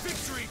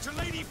 Victory to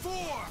Lady 4!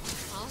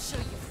 I'll show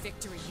you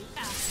victory, you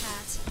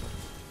asshat.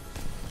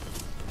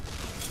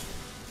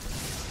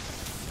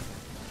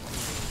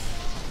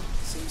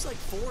 Seems like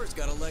 4's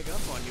got a leg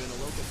up on you in the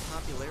local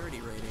popularity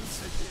ratings.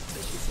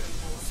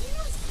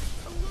 Zero's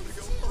I want to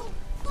go home.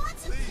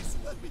 lots of Please,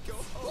 let me go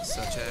home.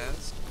 Such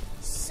as?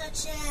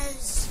 such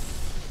as,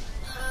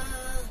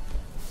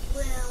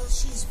 well,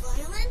 she's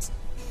violent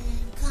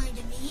and kind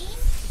of mean.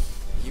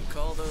 You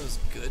call those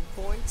good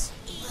points?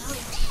 Well,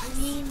 I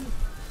mean,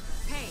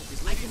 Hey,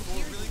 Is I Lady can 4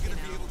 hear really you, gonna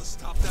be know. able to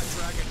stop that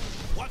dragon?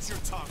 Watch your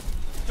tongue.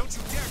 Don't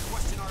you dare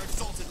question our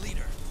exalted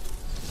leader.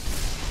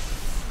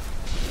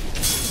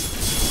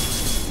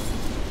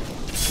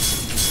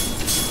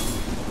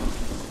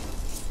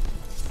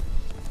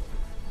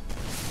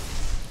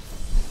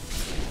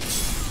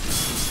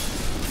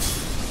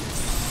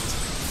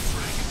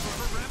 Dragon for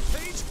a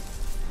rampage?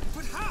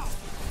 But how?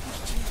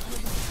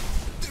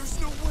 There's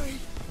no way.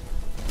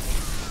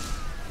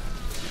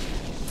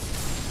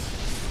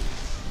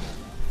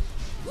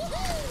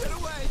 Get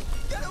away!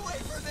 Get away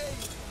from me!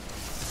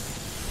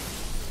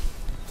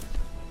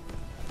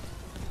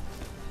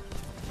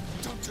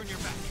 Don't turn your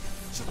back.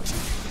 She'll kill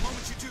you the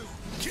moment you do.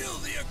 Kill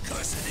the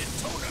accursed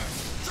intoner!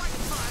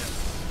 Dragonfire!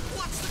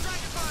 Watch the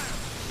dragonfire!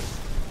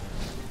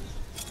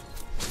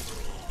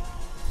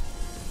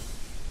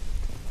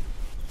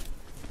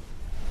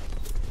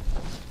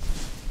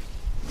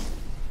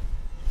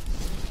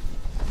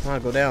 Come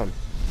on, go down.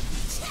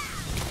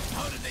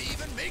 How did they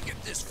even make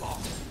it this far?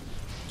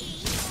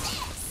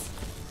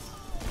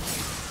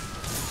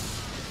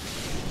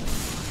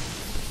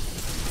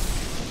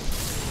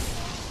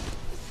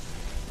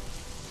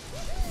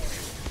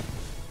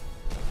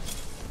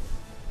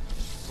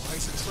 Why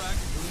is a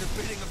dragon doing the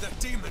bidding of that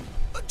demon?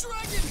 A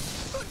dragon!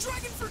 A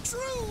dragon for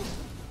true!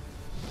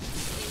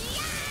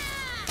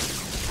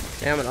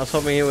 Damn it, I was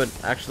hoping he would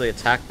actually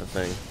attack the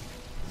thing.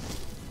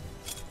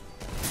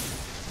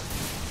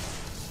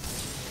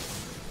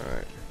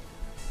 Alright.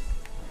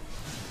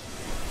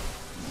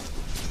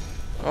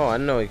 Oh, I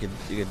didn't know you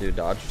could do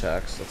dodge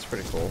attacks. That's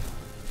pretty cool.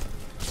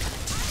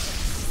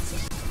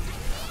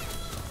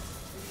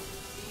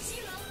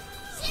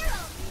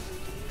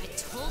 I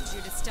told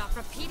you to stop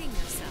repeating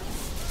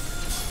yourself.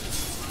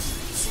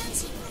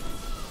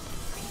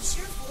 Are you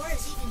sure 4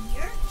 is even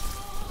here?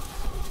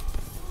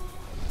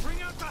 Bring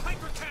out the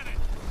hyper cannon!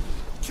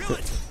 Kill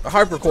it!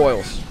 Hyper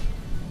coils. Here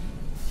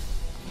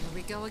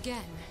we go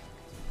again.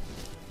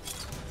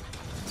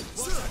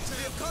 Sir,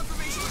 we have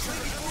confirmation of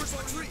Lady Force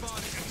retreat.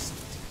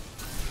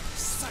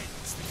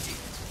 Silence the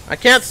demon. I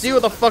can't see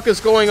what the fuck is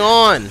going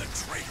on. The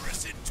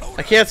traitorous intoner.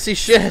 I can't see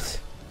shit.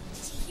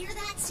 Did you hear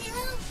that,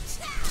 Zero?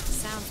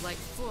 Sounds like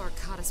 4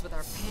 caught us with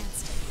our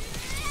pants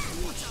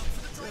down.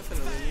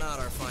 Definitely not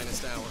our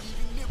finest hour.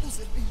 Nibbles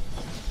at me.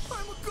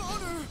 I'm a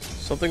goner.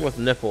 Something with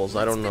nipples.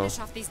 I don't know. Finish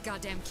off these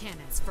goddamn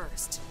cannons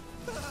first.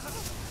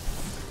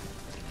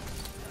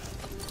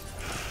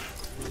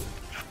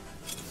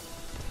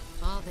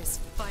 All this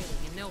fighting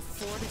and no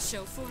 4 to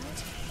show for it?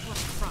 What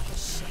a crock of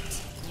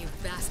shit. You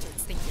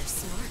bastards think you're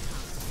smart,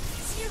 huh?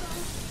 Zero,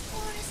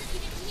 4 isn't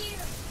even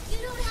here. You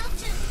don't have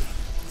to.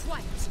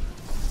 Quiet.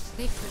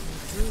 They put me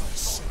through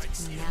this shit.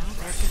 Now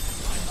they're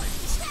gonna...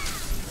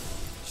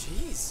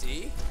 Jeez,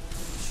 see?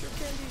 Sure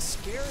can be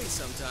scary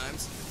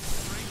sometimes.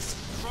 Ranks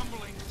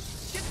crumbling.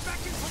 Get back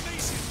in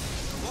formation.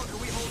 The longer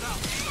we hold out,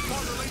 the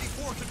farther Lady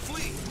 4 can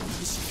flee.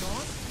 Is she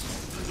gone?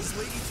 Is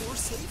Lady 4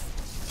 safe?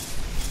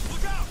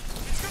 Look out!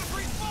 It's gonna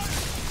breathe fire!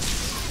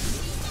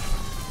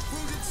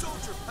 Wounded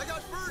soldier, I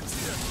got birds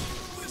here.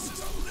 This is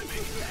a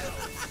living hell.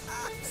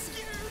 I'm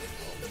scared.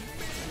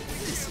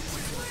 This is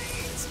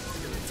great.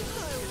 We're gonna die.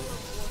 I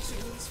love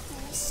watching these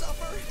fools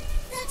suffer.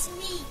 That's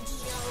mean,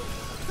 Guido.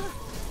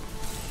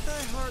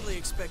 I hardly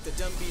expect a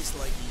dumb beast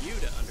like you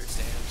to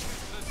understand.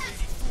 Let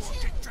Lady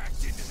 4 get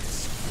dragged into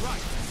this.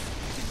 Right.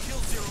 We can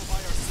kill Zero by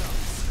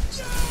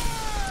ourselves.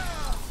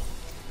 Yeah!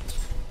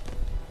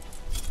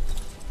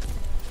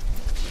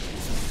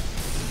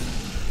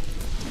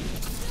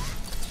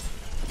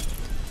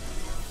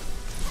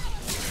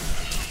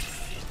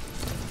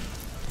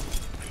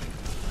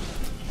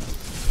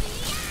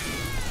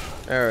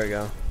 There we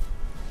go.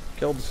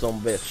 Killed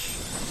some bitch.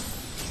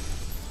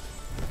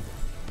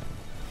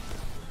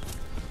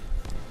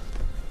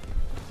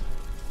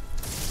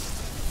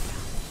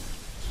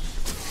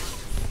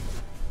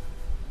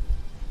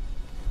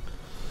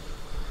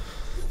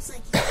 Looks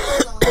like you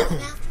killed all of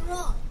them after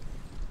all.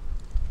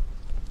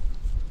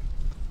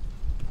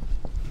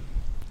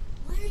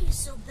 Why are you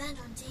so bent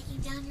on taking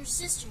down your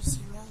sister,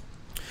 Zero?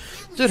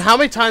 Dude, how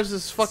many times is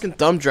this fucking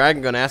dumb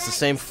dragon gonna ask the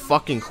same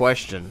fucking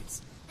question?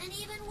 And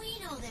even we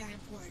know they're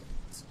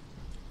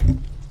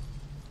important.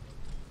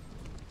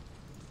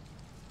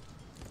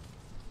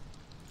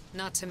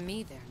 Not to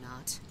me, they're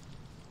not.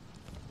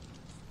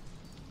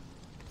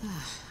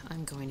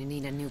 I'm going to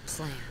need a new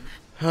plan.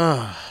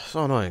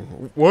 So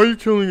annoying. Why are you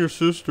killing your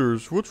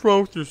sisters? What's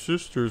wrong with your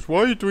sisters?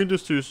 Why are you doing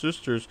this to your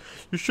sisters?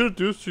 You shouldn't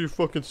do this to your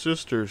fucking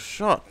sisters.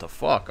 Shut the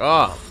fuck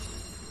up.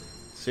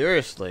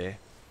 Seriously.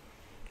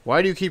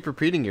 Why do you keep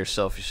repeating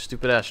yourself, you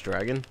stupid ass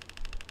dragon?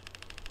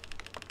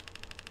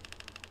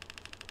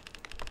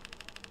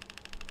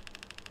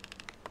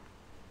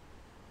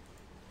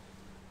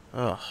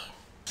 Ugh.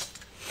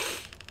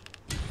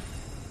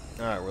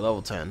 Alright, we're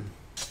level 10.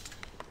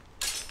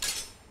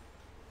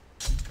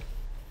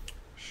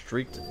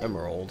 Streaked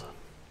Emerald.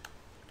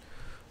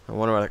 I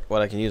wonder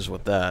what I can use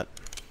with that.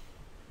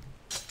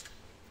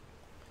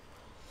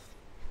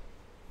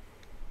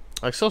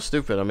 Like, so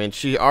stupid. I mean,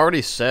 she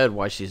already said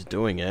why she's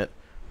doing it.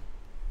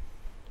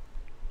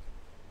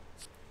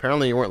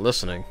 Apparently you weren't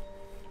listening.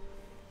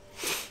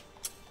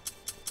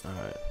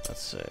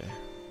 Let's see.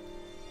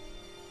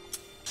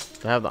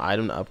 Do I have the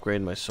item to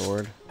upgrade my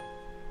sword?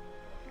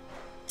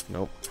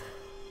 Nope.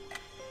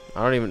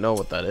 I don't even know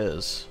what that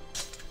is.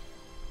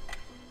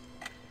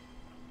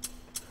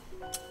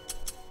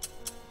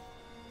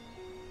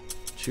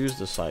 Choose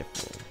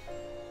disciple.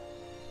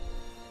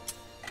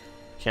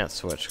 Can't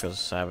switch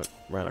because I haven't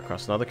ran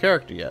across another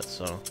character yet,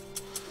 so.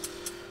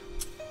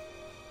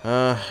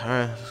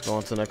 Alright, let's go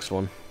on to the next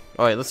one.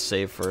 Alright, let's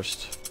save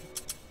first.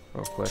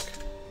 Real quick.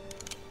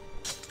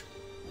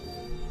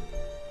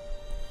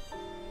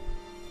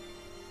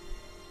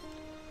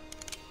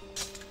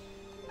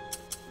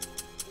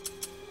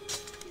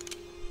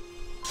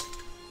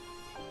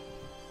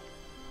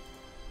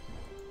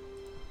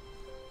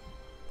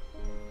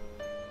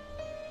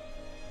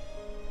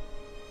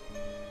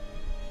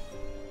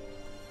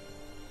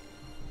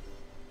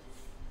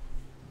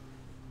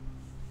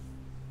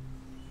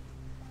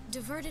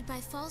 Diverted by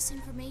false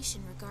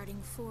information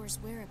regarding Four's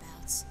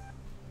whereabouts,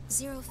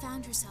 Zero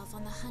found herself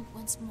on the hunt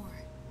once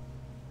more.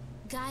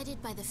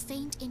 Guided by the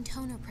faint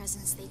intoner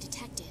presence they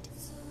detected,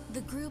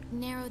 the group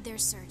narrowed their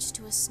search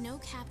to a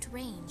snow-capped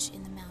range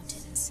in the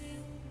mountains.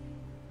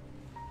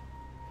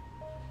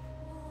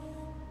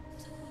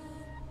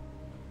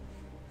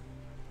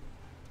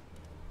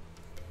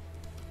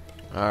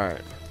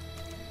 Alright.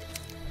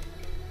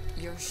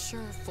 You're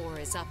sure Four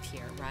is up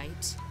here,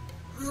 right?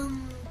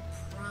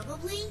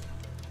 Probably?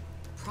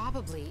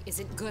 Probably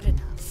isn't good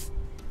enough.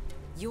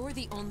 You're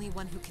the only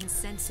one who can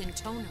sense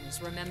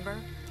intoners, remember?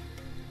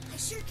 I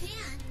sure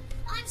can.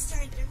 I'm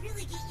starting to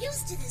really get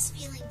used to this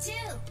feeling,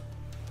 too.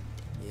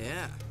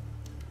 Yeah.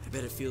 I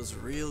bet it feels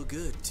real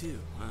good, too,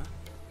 huh?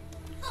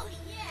 Oh,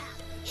 yeah.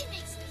 It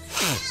makes me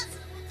spasm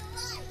with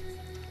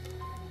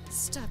delight.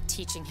 Stop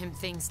teaching him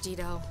things,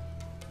 Dito.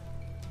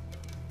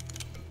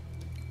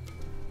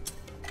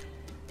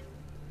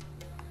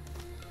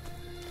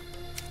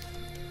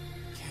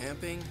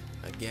 Camping?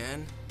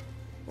 Again?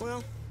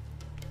 Well,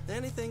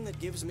 anything that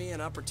gives me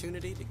an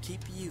opportunity to keep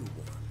you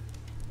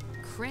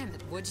warm. Cram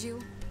it, would you?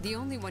 The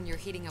only one you're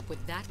heating up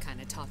with that kind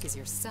of talk is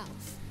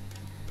yourself.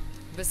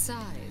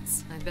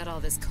 Besides, I bet all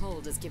this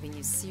cold is giving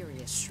you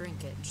serious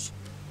shrinkage.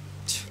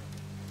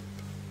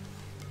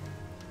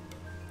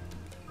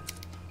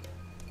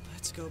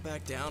 Let's go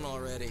back down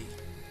already.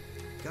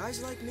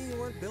 Guys like me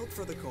weren't built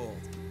for the cold.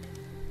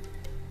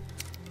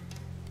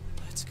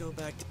 Let's go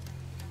back to...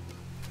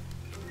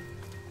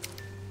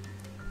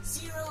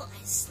 Zero,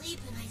 I sleep,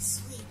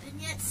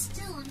 and yet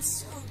still I'm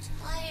so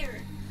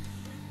tired.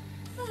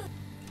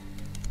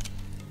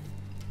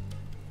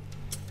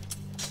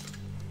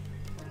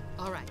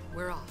 Alright,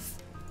 we're off.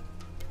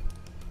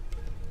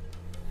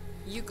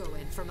 You go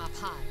in from up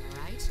high,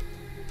 alright?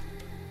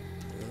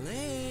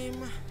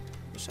 Lame.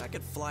 Wish I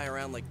could fly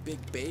around like Big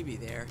Baby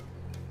there.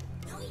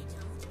 No, you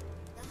don't.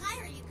 The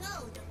higher you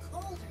go, the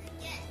colder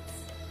it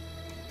gets.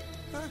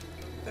 Huh,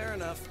 fair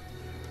enough.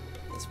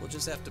 Guess we'll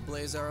just have to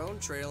blaze our own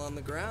trail on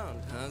the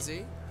ground, huh,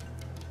 Z?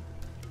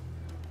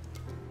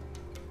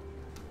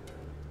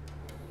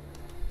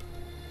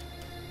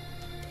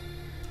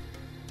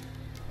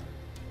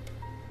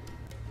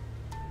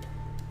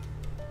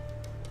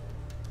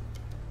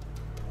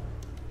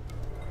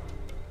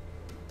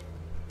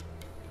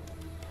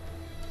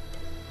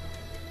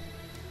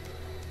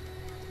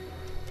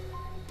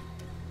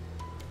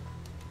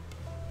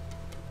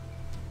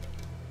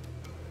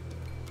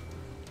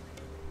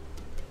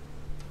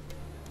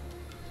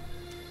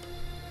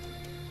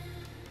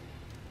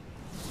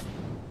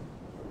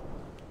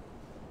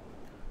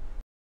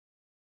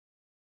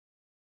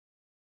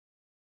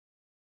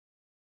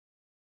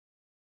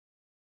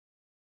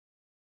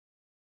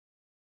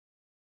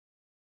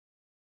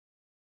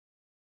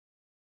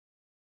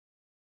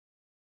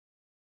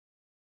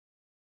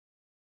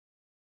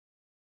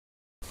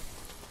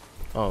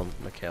 Oh,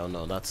 Mikhail,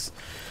 no, that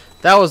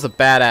was the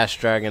badass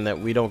dragon that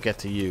we don't get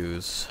to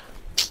use.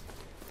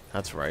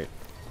 That's right.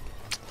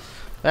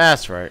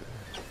 That's right.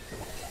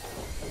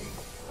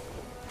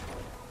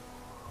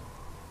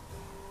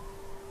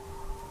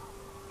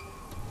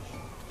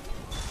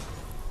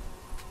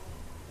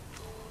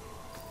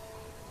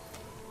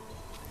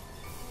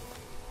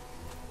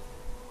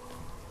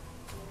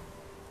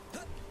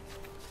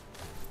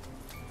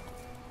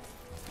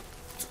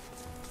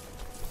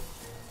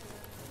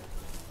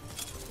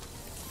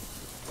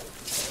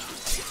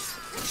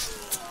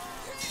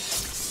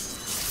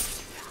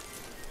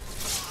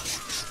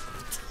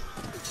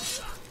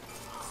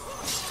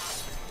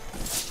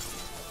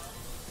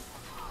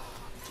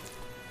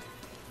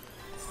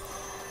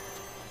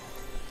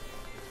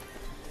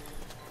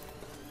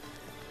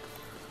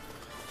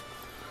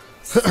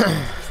 I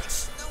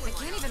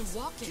can't even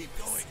walk in. Keep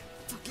going.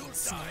 You'll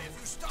die if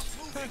you stop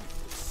moving.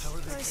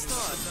 Nice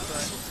thought,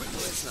 but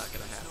it's not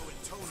gonna happen.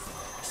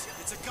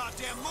 It's a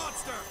goddamn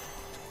monster.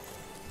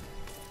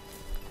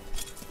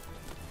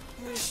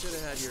 We should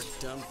have had your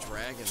dumb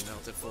dragon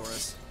melted for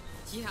us.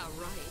 Yeah,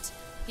 right.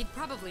 He'd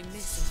probably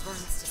miss and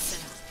burn us to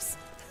synapse.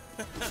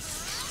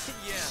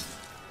 Yeah,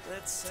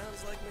 that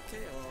sounds like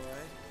Mikhail, all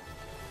right.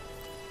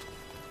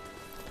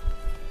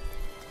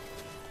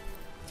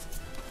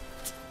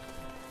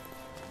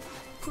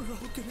 We're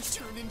all gonna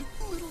turn into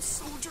little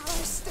soldier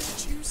ice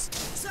statues.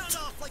 Sound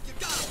off like you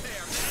got a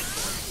pair, man!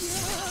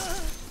 Yeah!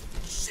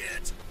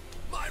 Shit!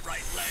 My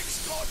right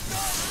leg's gone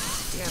numb!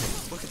 Damn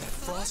it, look at that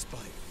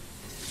frostbite.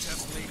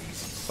 Tough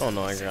ladies. Oh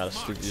no, I got a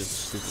stupid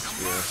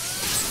spear.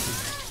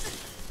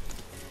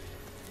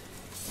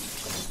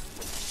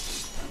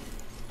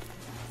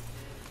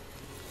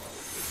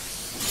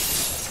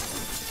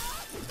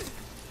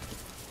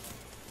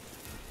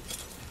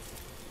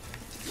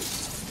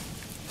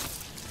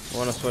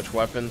 Want to switch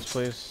weapons,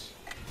 please?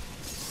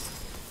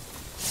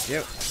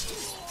 Yep.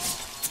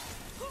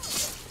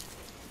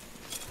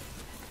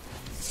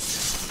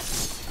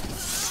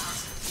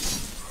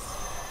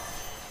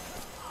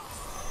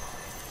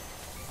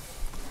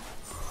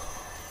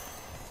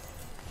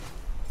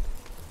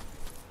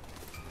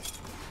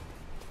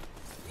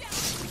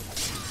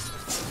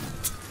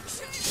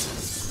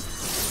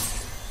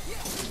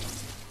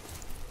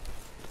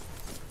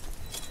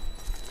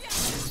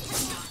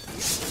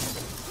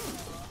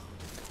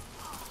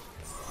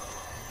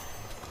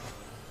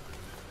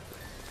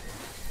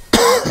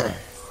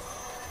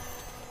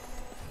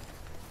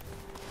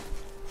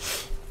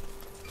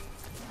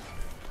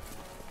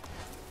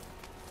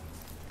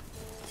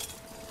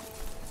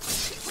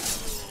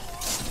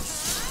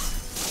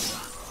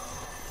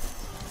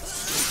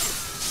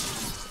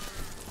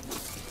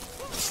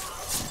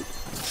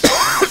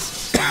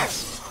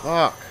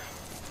 Fuck.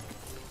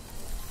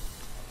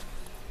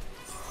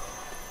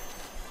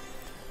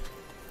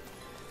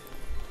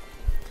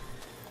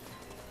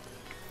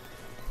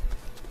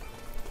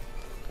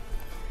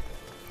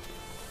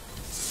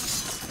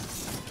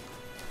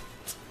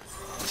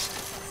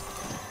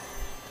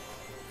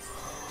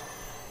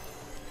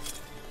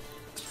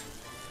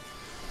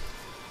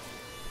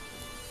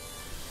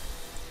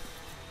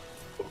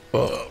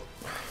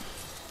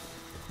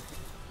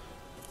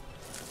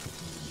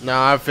 No,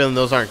 I have a feeling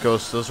those aren't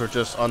ghosts. Those were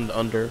just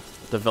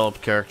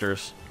underdeveloped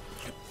characters.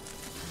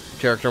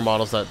 Character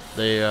models that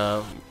they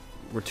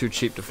were too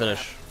cheap to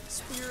finish.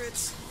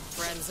 Spirits,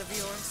 Friends of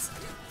yours?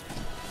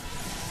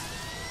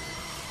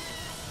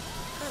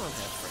 I don't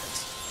have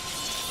friends.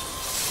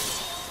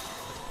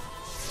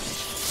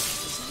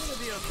 Is he gonna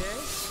be okay?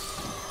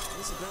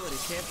 Visibility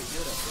can't be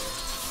good up there.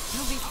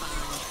 He'll be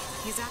fine.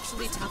 He's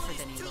actually tougher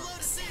than he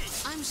looks.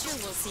 I'm sure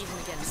we'll see him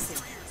again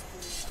soon.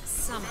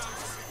 Sometime.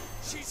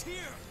 She's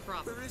here!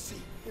 Probably. Where is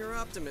she? Your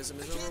optimism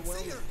is I can't see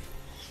overwhelming. her!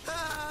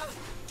 Ah!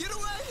 Get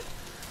away!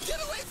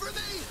 Get away from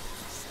me!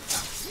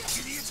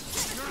 Idiot!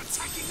 You're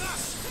attacking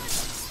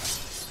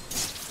us!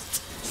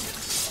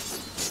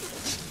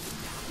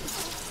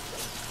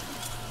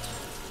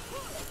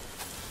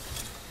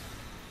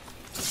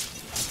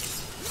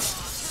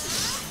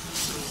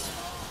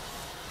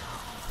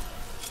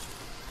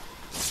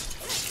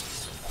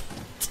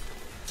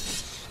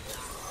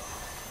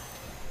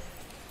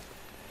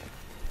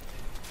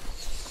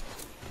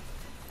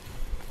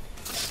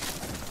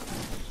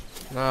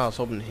 No, I was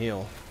hoping to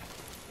heal.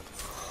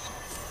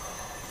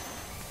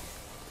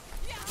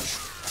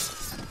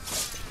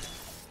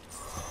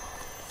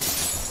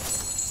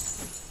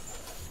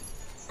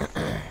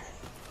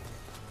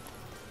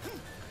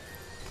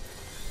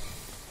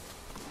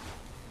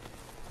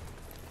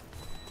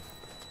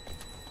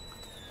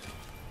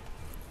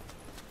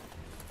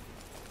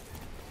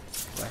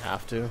 Do I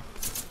have to? Yep,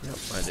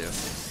 I do.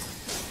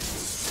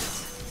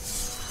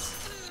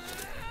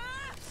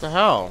 What the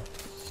hell?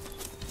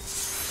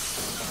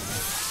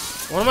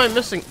 What am I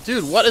missing?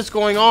 Dude, what is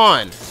going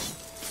on?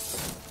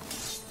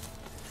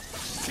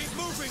 Keep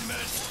moving,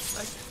 men!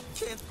 I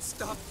can't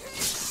stop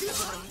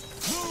shivering.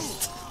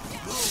 Move!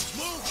 Move!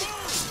 Move!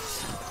 Move!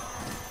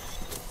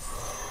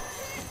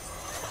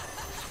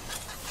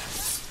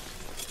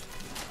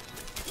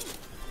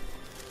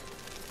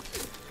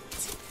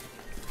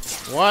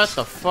 What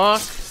the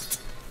fuck?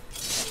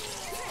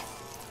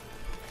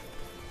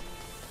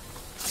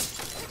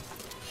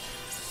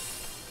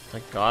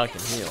 Thank God I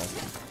can heal.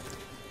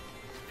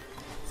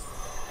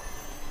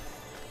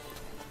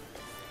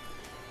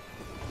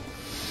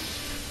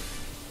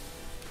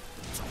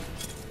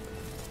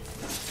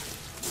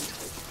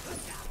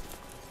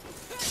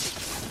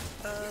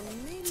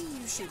 Maybe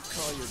you should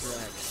call your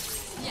dragon.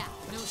 Yeah,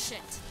 no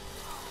shit.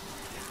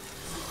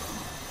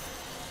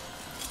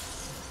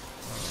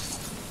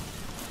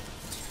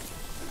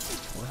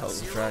 What the hell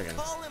is a Zero, dragon?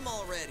 call him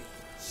already.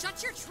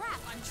 Shut your trap!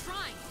 I'm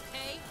trying,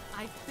 okay?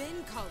 I've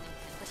been calling him,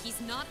 but he's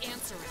not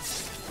answering.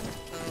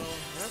 Oh,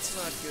 that's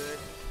not good.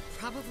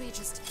 Probably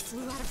just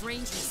flew out of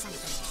range or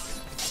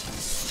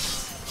something.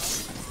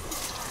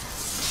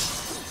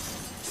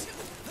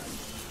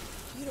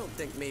 You don't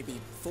think maybe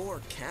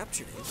Four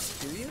captured him,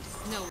 do you?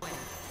 No way.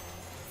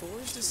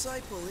 Four's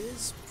disciple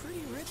is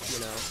pretty ripped, you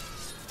know.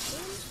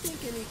 I'm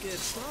thinking he could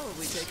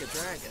probably take a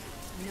dragon.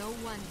 No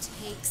one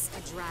takes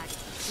a dragon.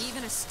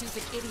 Even a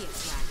stupid idiot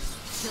dragon.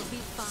 He'll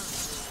be fine.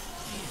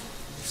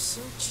 You're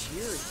so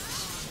cheery.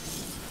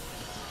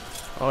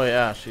 Oh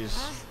yeah, she's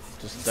Huh?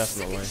 just I'm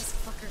definitely, sick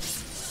of these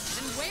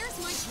fuckers. And where's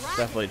my dragon?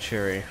 definitely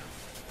cheery.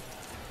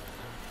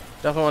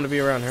 Definitely want to be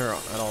around here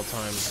at all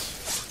times.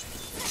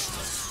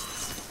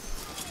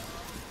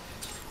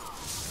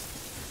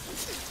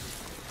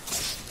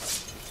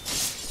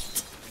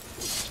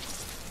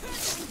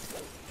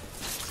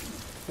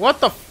 What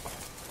the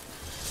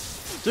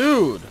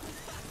dude?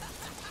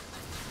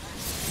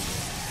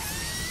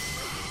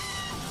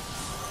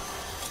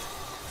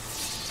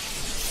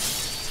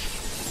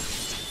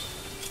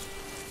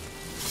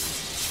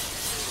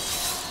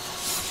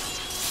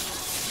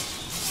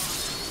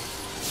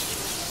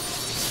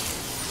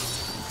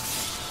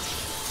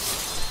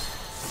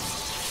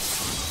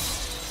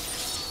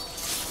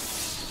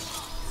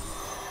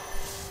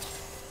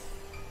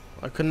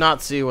 I could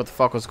not see what the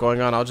fuck was going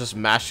on. I was just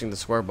mashing the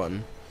square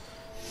button.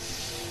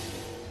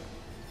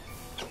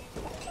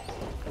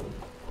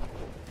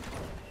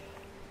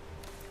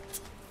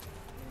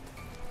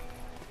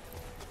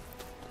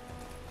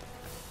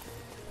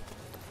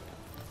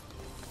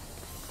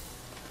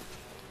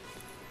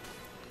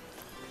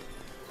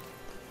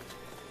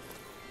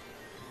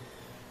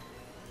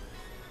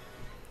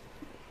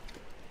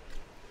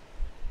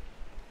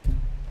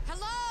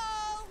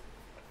 Hello?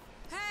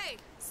 Hey,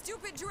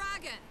 stupid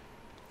dragon.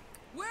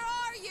 Where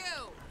are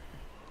you?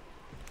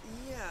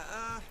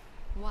 Yeah,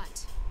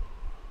 What?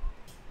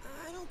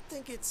 I don't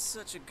think it's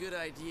such a good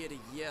idea to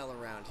yell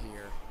around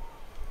here.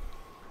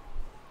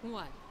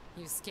 What?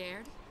 You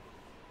scared?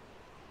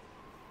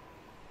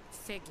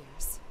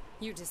 Figures.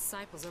 You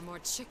disciples are more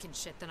chicken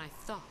shit than I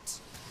thought.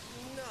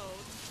 No,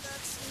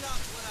 that's not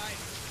what I...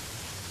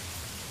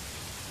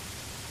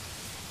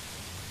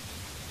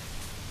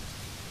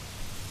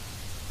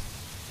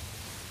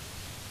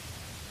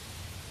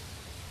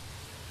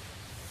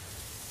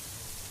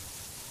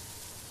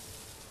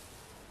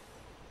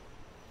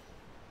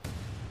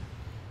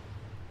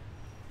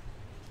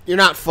 You're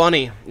not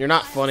funny. You're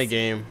not funny,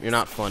 game. You're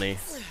not funny.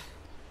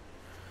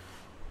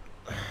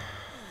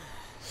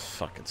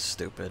 Fucking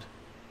stupid.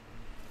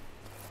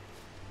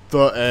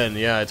 The end.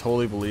 Yeah, I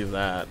totally believe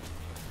that.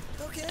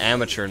 Okay.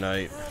 Amateur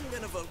night. I'm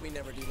gonna vote we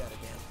never do that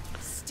again.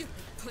 Stupid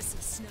pussy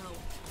Snow.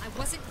 I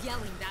wasn't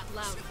yelling that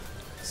loud.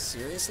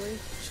 Seriously?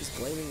 She's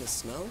blaming the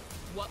snow?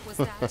 What was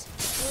that?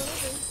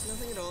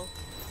 Nothing at all.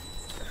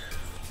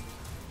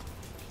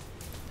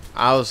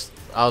 I was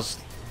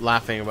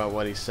laughing about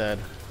what he said.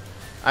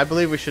 I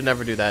believe we should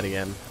never do that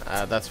again.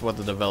 That's what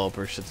the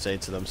developers should say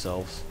to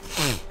themselves.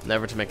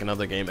 Never to make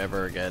another game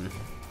ever again.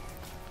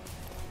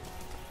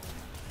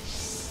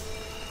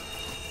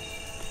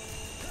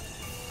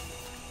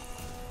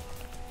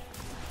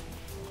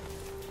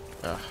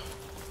 Ugh.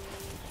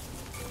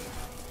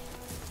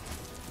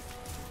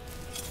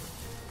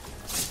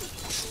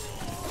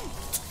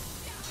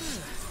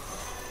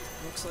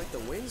 Looks like the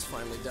wind's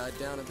finally died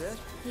down a bit.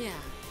 Yeah,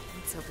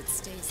 let's hope it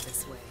stays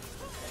this way.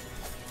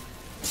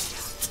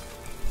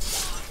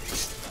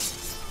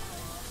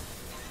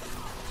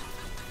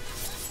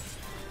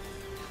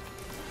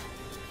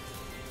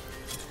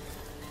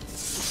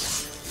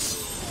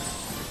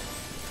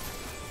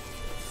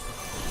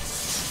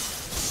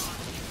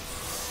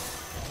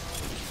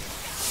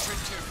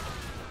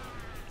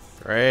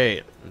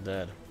 Great. I'm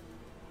dead.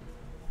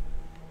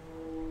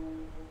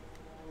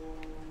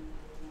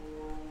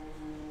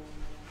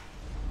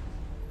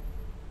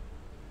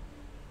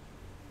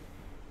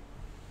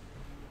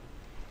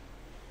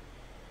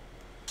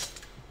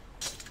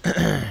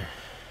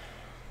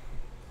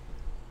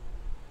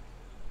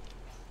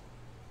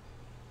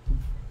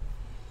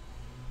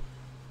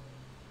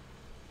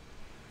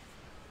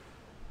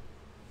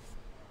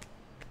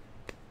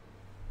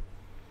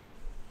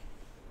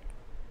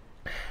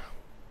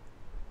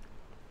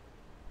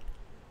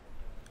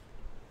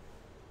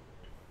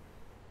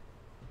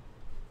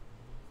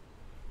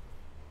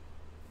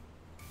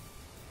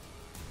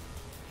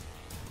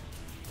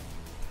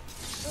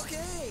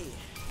 Okay.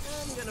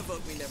 I'm gonna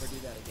vote we never do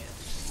that again.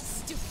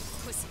 Stupid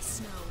pussy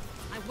Snow.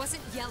 I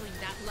wasn't yelling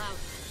that loud.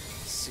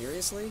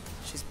 Seriously?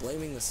 She's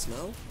blaming the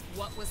snow?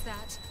 What was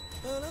that?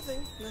 Oh,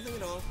 nothing. Nothing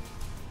at all.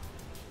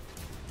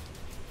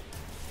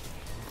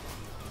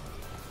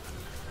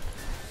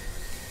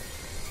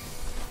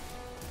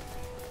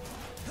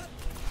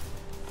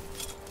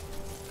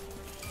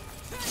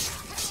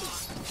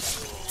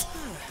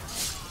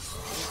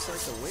 Looks like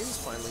the wind's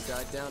finally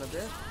died down a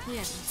bit. Yeah,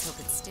 let's hope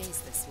it stays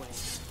this way.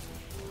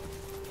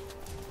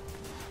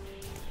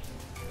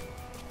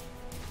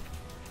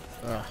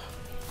 Ugh.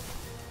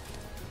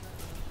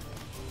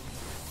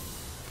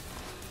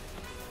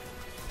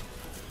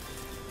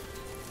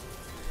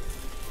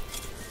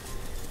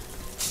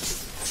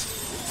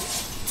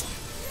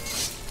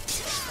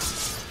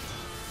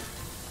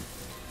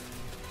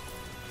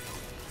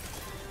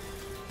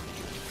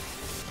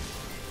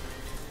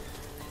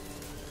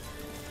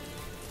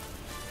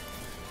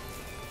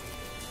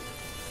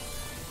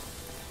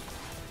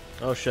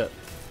 Oh shit.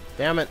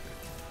 Damn it.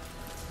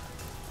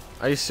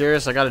 Are you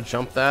serious? I gotta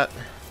jump that?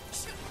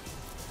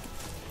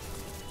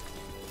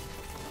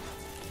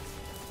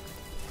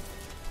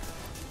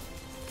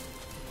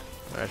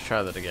 Alright, let's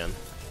try that again.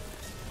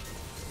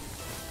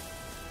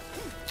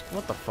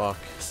 What the fuck?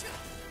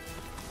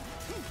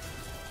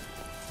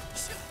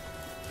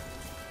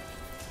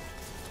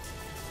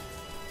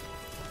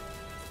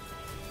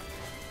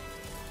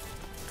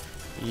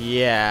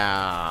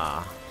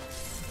 Yeah.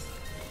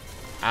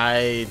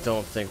 I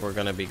don't think we're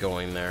gonna be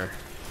going there.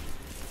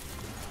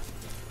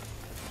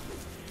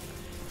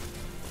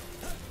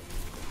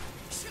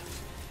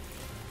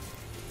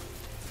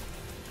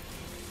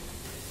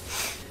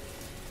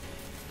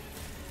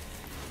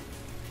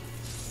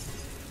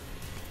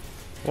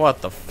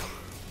 What the f-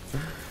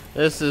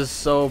 This is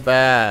so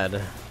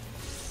bad.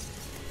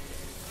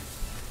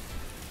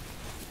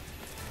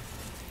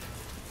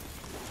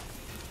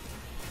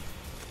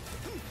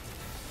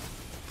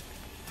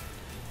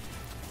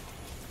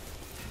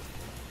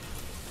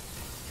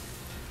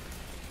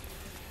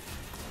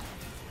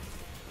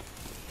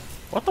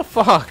 What the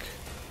fuck?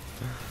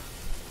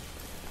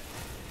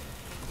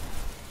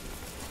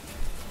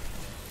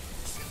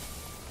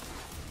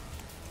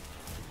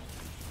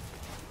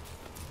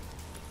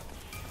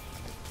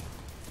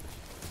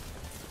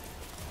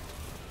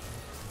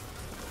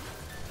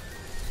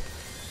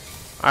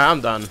 Alright,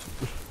 I'm done.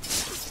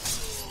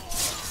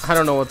 I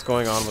don't know what's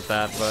going on with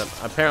that, but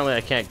apparently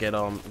I can't get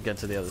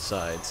to the other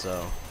side,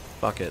 so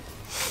fuck it.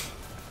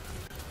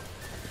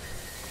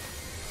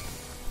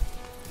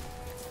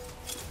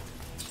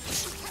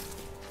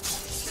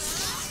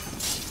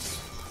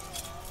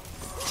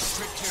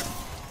 Take care.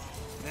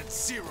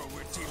 That's Zero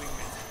we're dealing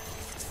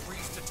with.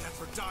 Freeze to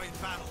death or die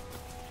in battle.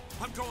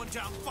 I'm going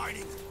down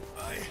fighting.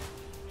 I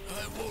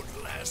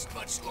won't last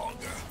much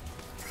longer.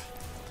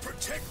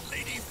 Protect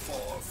Lady 4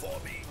 for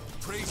me.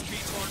 Praise be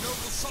to our noble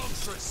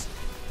songstress.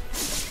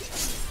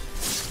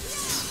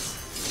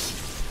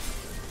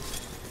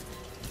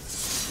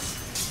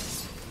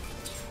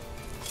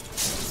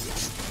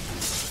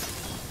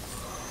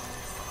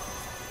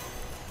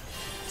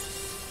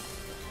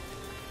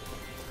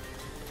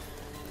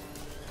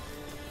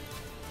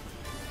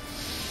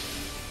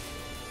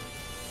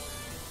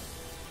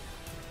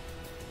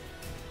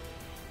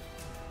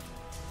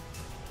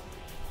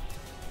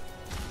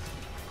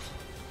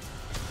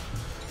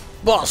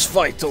 Boss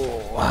fight!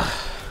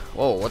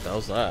 Whoa, what the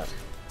hell's that?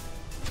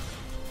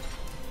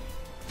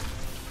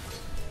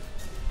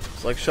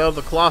 It's like Shadow of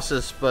the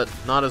Colossus, but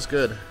not as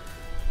good. Hey,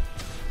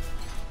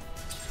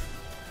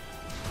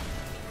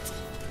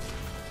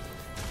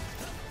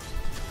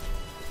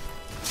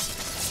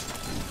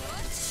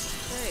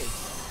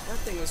 that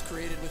thing was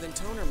created with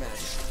intoner magic.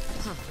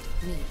 Huh,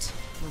 neat.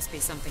 Must be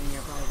something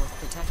nearby worth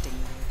protecting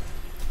then.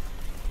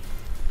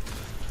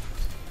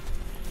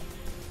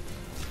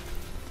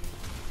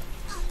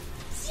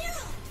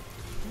 Zero!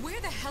 Where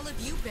the hell have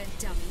you been,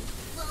 dummy?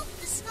 Well,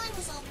 the sky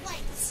was all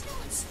white with snow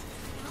and stuff,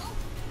 you know?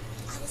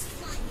 I was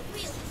flying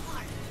really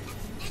hard, and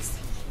the next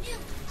thing I knew,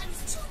 I was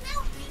 2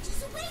 mountain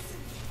ranges away from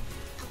it.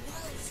 And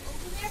while I was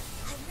over there,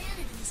 I ran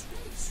into this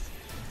really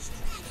strange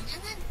dragon,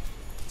 and then...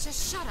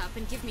 Just shut up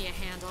and give me a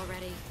hand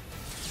already.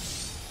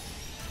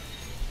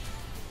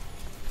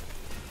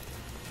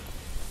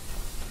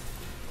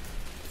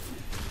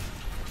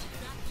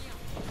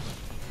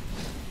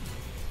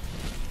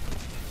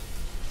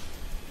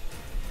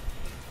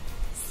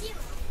 Zero,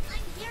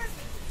 I'm here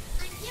for you.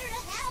 I'm here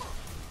to help.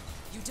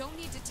 You don't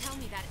need to tell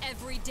me that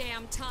every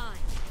damn time.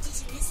 Did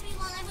you miss me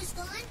while I was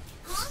gone?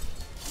 Huh?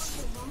 Were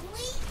you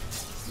lonely?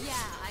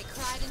 Yeah, I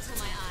cried until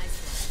my eyes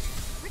bled.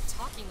 Quit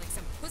talking like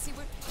some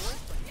pussy-whipped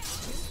boyfriend, would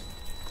you?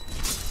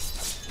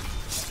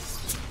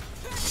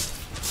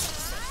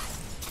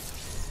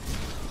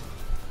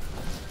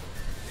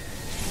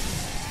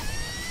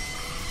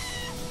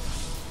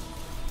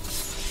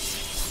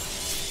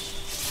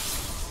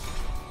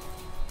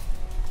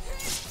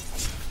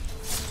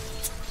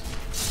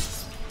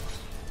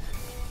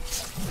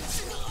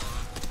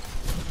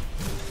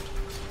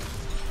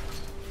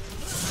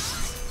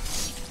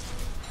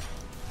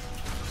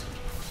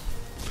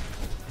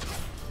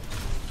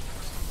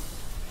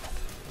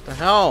 What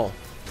the hell?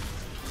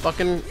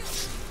 Fucking...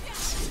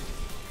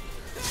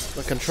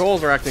 The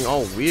controls are acting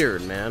all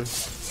weird, man.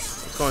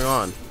 What's going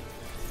on?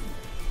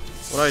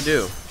 What do I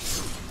do?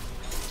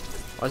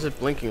 Why is it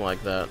blinking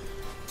like that?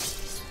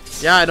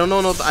 Yeah, I don't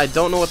know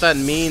what that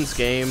means,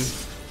 game.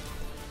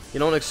 You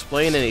don't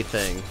explain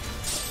anything.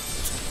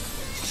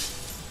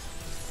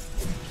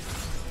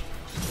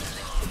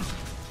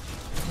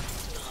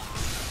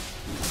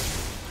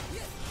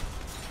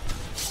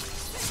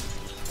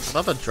 I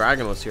thought the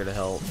dragon was here to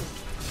help.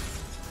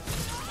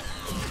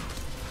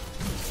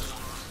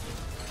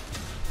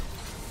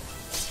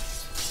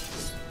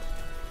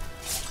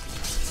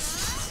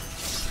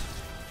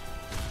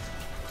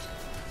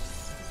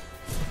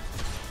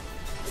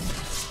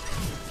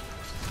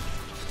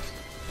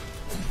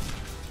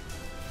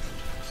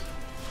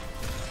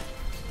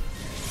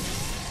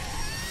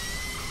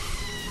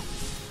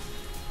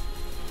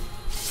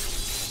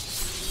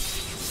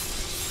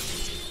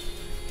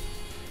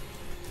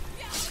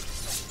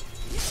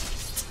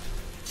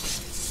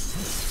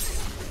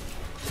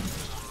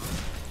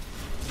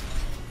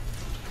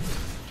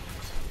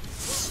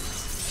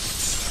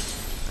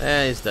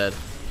 Eh, he's dead.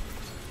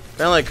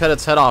 Apparently I cut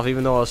its head off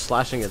even though I was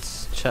slashing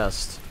its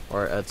chest.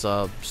 Or its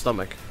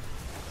stomach.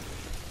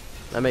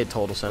 That made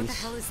total sense. What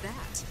the hell is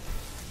that?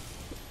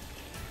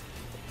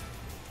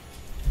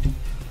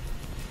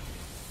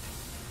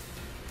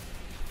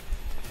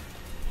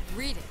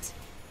 Read it.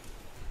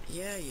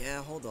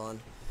 Yeah, hold on.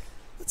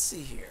 Let's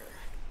see here.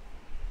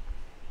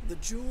 The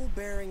jewel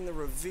bearing the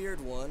revered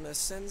one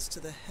ascends to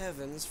the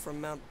heavens from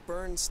Mount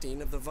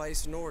Bernstein of the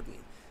Weiss Norden,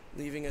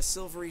 leaving a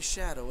silvery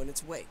shadow in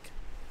its wake.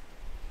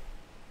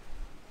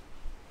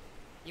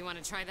 You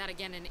want to try that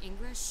again in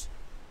English?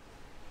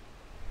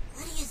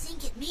 What do you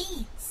think it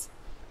means?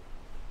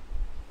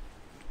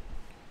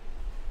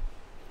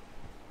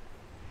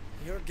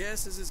 Your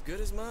guess is as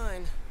good as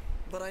mine,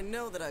 but I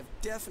know that I've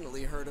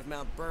definitely heard of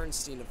Mount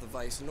Bernstein of the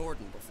Weiss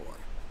Norden before.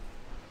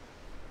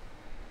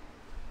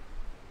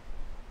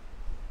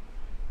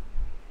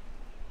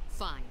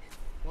 Fine.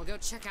 We'll go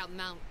check out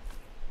Mount...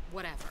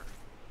 whatever.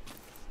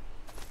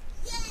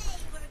 Yay!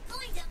 We're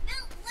going to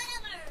Mount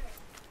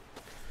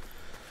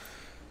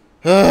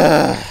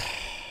whatever!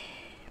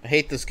 I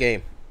hate this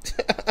game.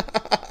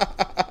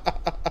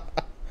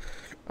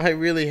 I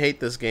really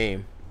hate this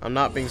game. I'm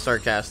not being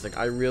sarcastic.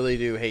 I really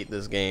do hate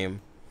this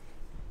game.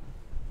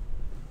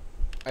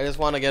 I just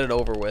want to get it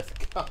over with.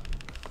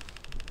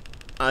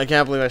 I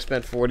can't believe I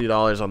spent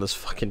 $40 on this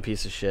fucking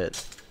piece of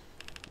shit.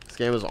 This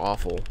game is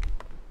awful.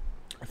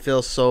 I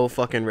feel so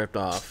fucking ripped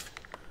off.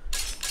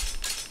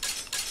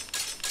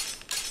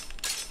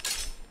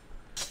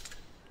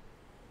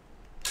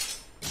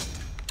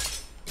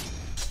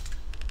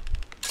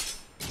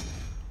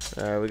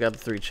 Alright, we got the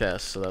 3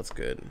 chests, so that's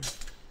good.